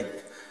everything.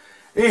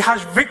 He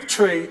has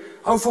victory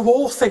over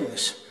all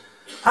things.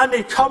 And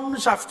he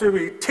comes after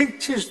he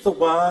teaches the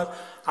word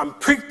and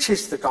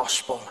preaches the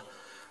gospel,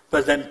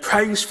 but then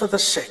prays for the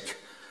sick,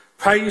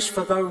 prays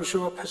for those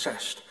who are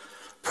possessed,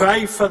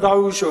 pray for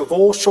those who have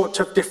all sorts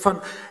of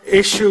different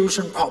issues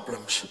and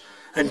problems.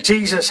 And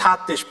Jesus had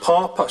this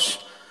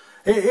purpose.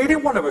 He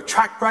didn't want to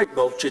attract great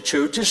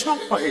multitudes. It's not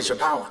what he's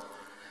about.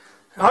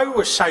 I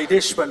always say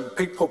this when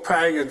people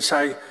pray and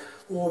say,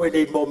 oh, we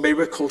need more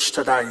miracles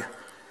today,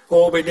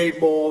 or we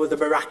need more of the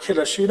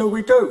miraculous. You know,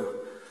 we do.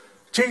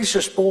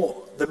 Jesus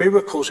brought the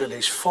miracles in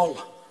his full.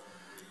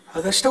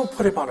 And they still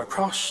put him on a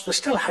cross. They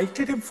still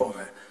hated him for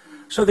it.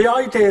 So the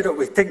idea that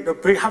we think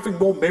that having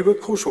more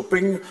miracles will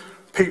bring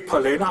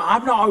people in,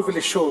 I'm not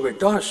overly sure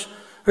it does.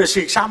 There's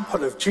the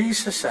example of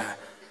Jesus there.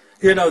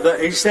 You know, that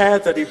he's there,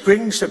 that he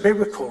brings the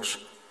miracles,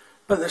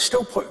 but they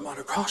still put him on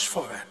a cross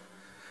for it.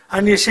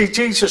 And you see,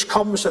 Jesus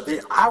comes at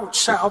the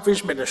outset of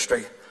his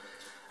ministry,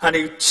 and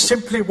he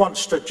simply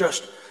wants to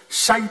just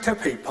say to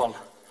people,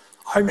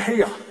 I'm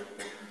here.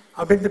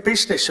 I'm in the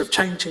business of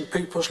changing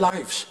people's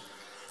lives.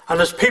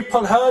 And as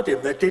people heard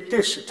him, they did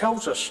this. It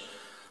tells us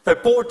they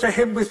brought to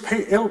him with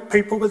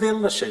people with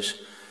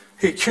illnesses.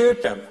 He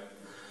cured them.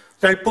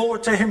 They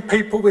brought to him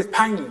people with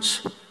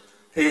pains.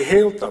 He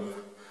healed them.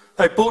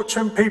 They brought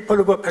to him people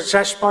who were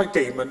possessed by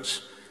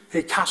demons.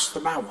 He cast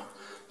them out.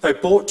 They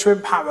brought to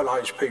him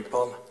paralyzed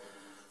people.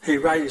 He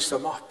raised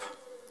them up.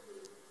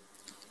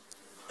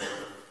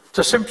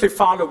 To simply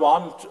follow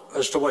on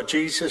as to what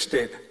Jesus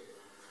did,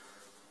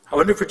 I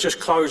wonder if we just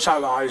close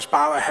our eyes,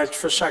 bow our heads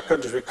for a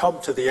second as we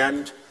come to the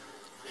end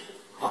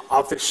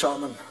of this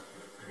sermon.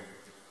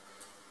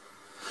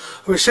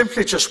 We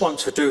simply just want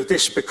to do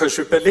this because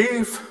we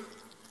believe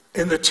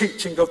in the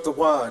teaching of the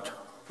word.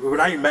 We would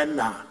amen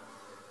that.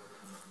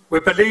 We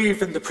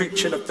believe in the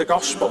preaching of the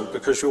gospel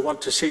because we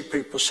want to see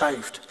people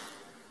saved.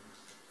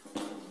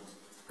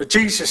 But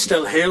Jesus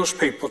still heals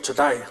people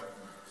today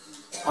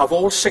of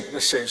all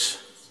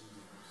sicknesses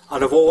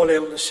and of all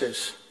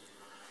illnesses.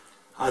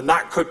 And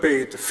that could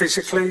be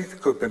physically, it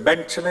could be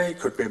mentally, it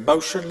could be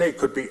emotionally, it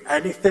could be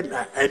anything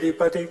that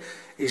anybody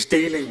is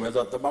dealing with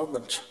at the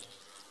moment.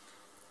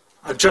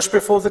 And just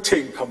before the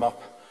team come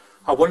up,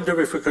 I wonder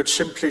if we could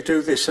simply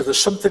do this. If there's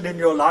something in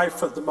your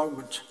life at the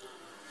moment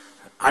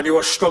and you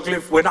are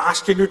struggling, we're not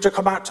asking you to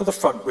come out to the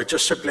front. We're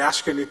just simply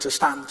asking you to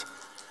stand.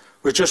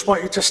 We just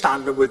want you to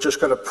stand, and we're just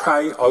going to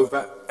pray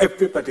over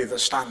everybody that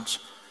stands.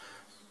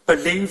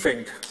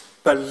 Believing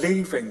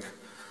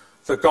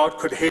that God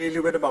could heal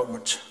you in a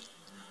moment.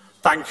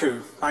 Thank you.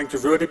 Thank you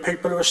for the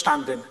people who are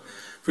standing.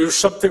 If there's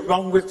something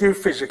wrong with you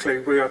physically,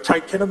 we are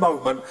taking a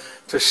moment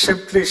to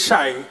simply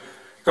say,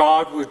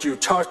 God, would you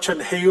touch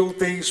and heal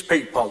these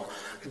people?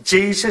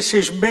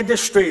 Jesus'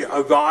 ministry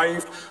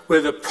arrived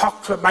with a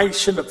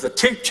proclamation of the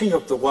teaching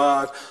of the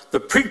word, the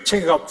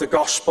preaching of the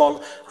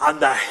gospel, and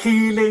the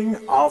healing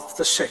of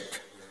the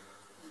sick.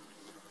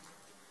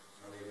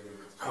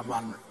 Come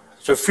on.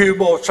 There's a few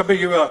more. Some of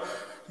you are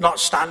not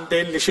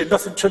standing. There's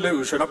nothing to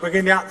lose. We're not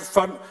bringing you out the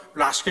front.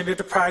 We're asking you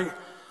to pray.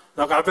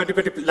 Not going to have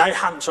anybody lay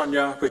hands on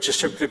you, which is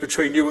simply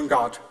between you and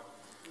God.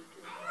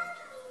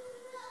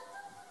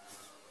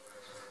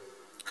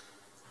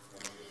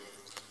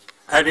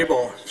 Any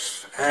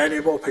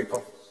more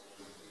people?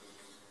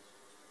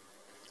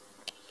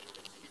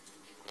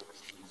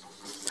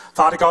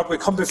 Father God, we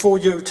come before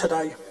you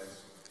today.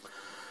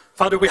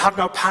 Father, we have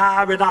no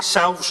power in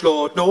ourselves,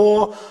 Lord,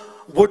 nor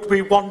would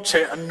we want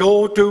it, and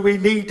nor do we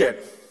need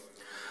it.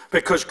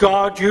 Because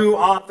God, you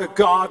are the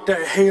God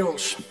that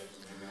heals.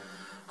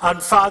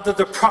 And Father,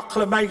 the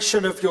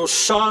proclamation of your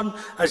Son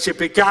as he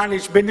began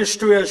his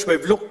ministry, as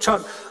we've looked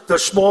at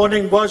this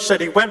morning, was that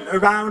he went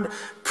around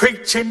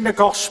preaching the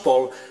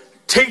gospel,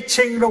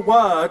 teaching the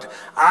word,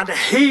 and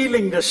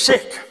healing the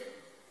sick.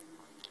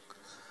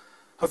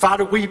 And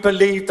Father, we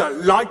believe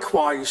that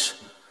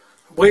likewise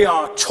we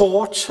are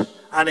taught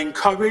and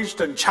encouraged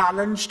and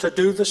challenged to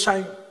do the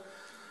same.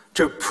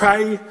 To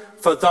pray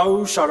for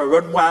those that are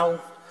unwell,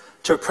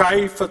 to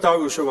pray for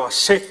those who are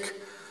sick,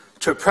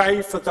 to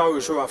pray for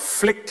those who are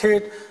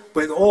afflicted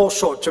with all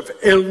sorts of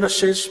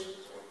illnesses.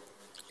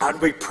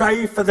 And we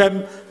pray for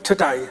them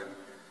today,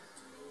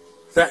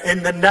 that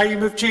in the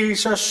name of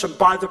Jesus and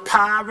by the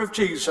power of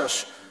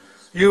Jesus,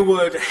 you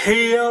would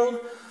heal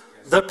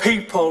the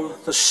people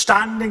that are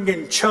standing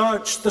in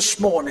church this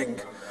morning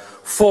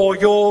for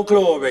your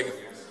glory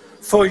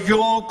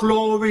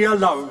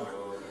alone.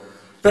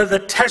 That the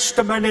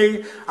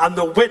testimony and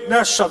the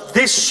witness of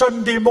this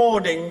Sunday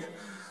morning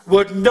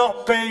would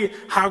not be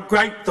how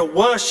great the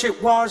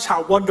worship was,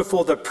 how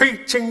wonderful the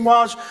preaching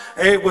was.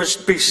 It would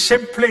be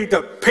simply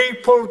that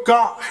people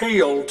got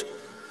healed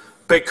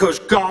because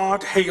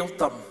God healed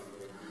them.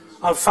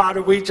 And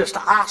Father, we just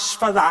ask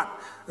for that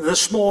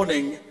this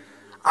morning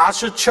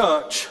as a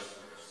church,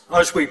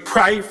 as we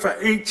pray for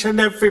each and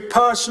every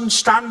person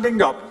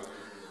standing up.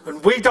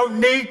 And we don't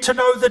need to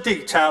know the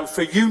detail,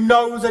 for you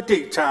know the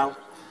detail.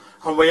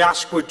 And we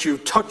ask, would you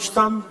touch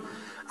them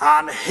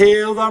and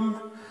heal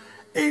them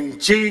in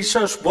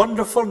Jesus'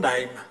 wonderful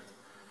name.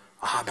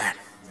 Amen.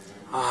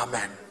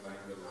 Amen.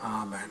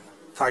 Amen.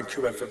 Thank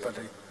you,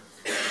 everybody.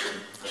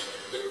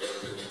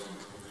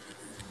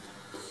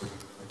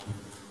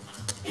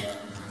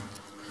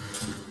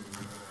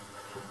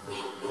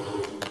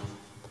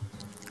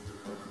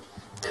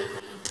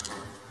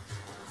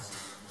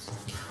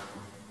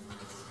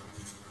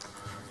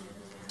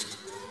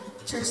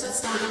 Church, let's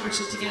stand and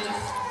worship together.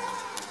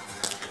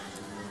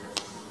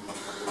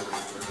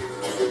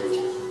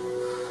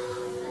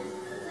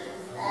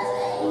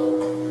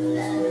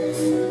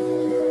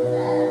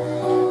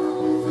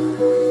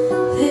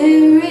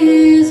 There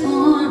is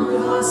one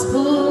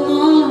gospel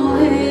on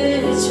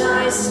which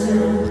I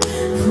stand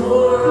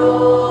for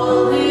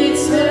all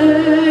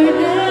eternity.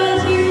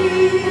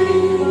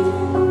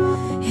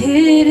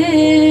 It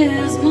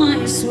is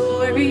my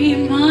story,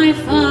 my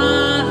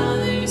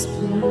Father's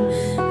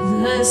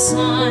plan. The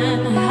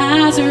Son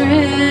has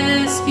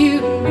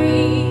rescued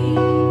me.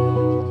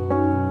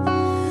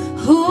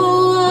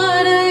 Oh,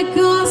 what a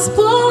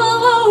gospel,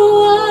 oh,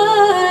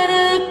 what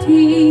a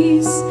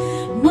peace,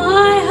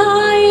 my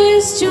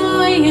highest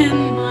joy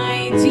and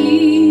my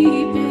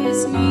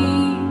deepest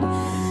need.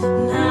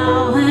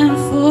 Now and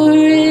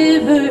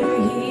forever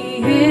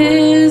he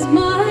is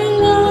my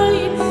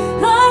light.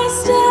 I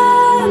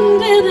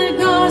stand in the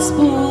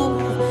gospel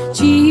of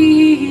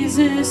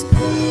Jesus Christ.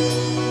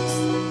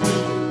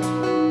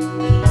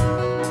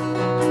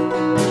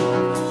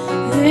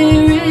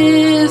 There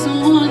is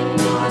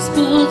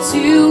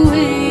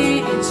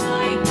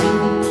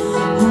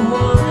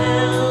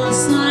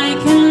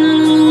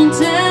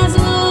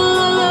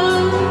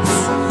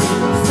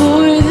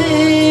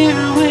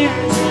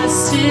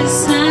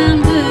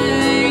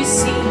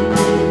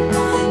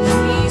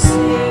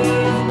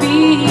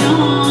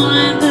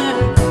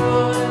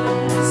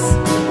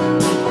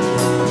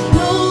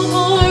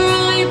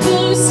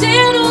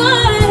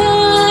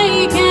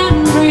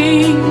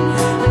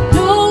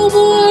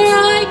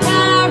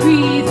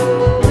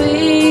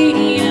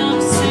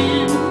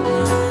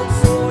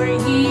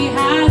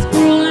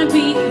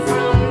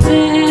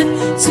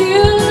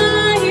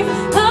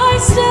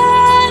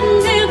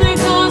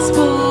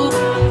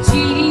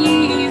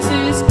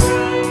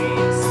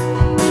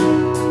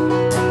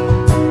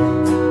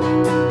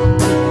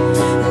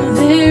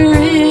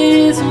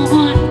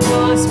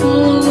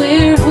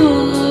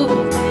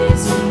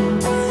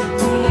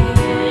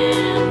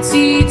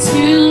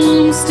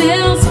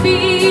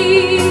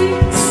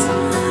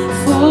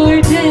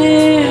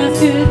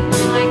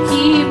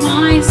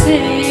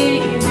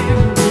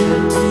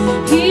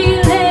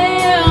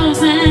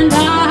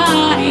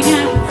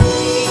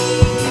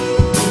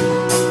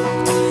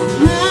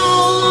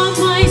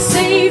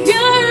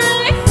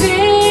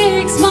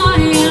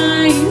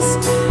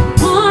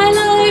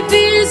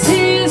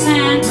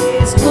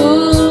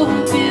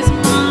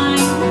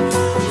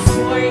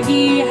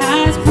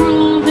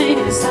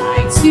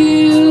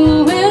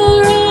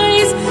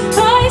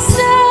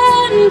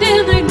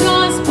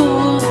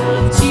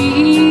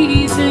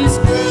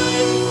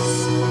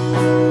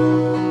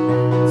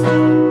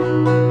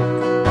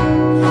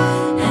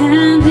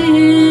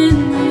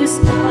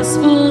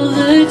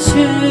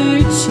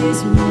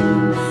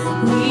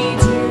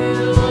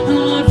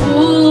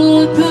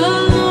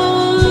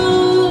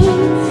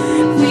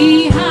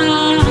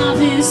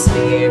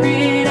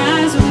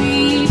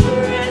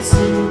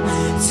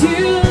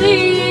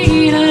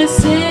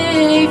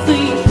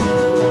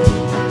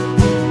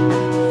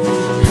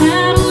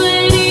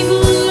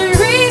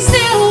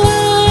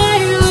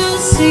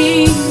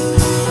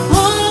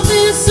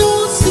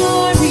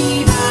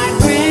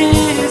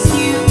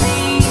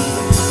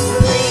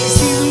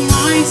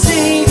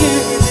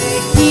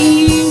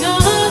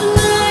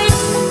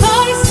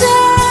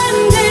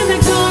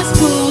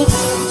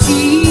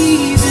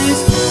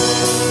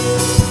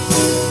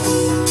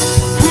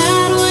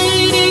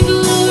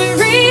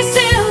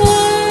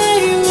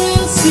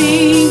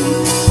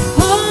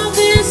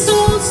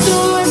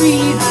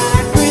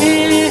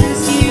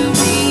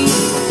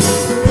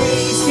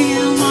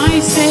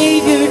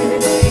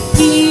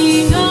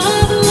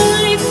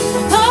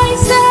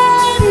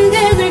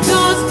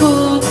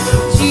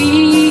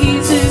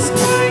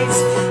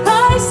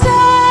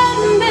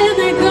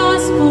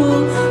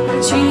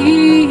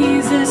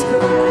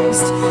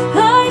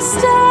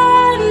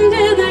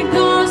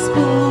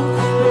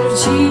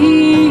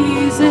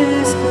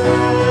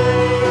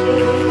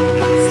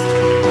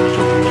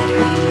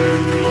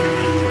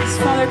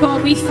Father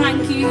God, we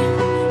thank you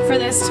for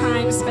this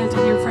time spent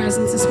in your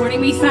presence this morning.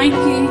 We thank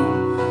you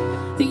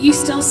that you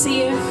still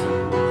save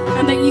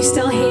and that you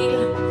still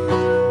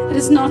heal. It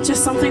is not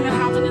just something that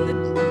happened in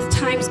the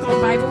times gone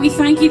by, but we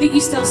thank you that you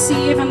still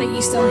save and that you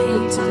still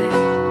heal today.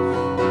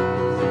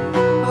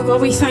 Oh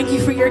God, we thank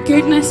you for your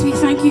goodness. We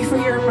thank you for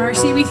your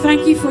mercy. We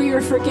thank you for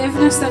your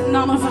forgiveness that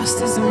none of us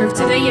deserve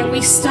today, yet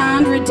we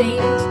stand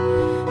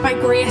redeemed by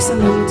grace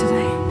alone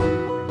today.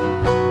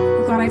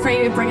 Oh God, I pray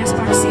you would bring us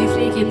back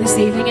safely again this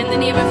evening in the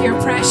name of your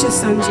precious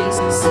Son,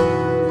 Jesus.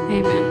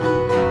 Amen.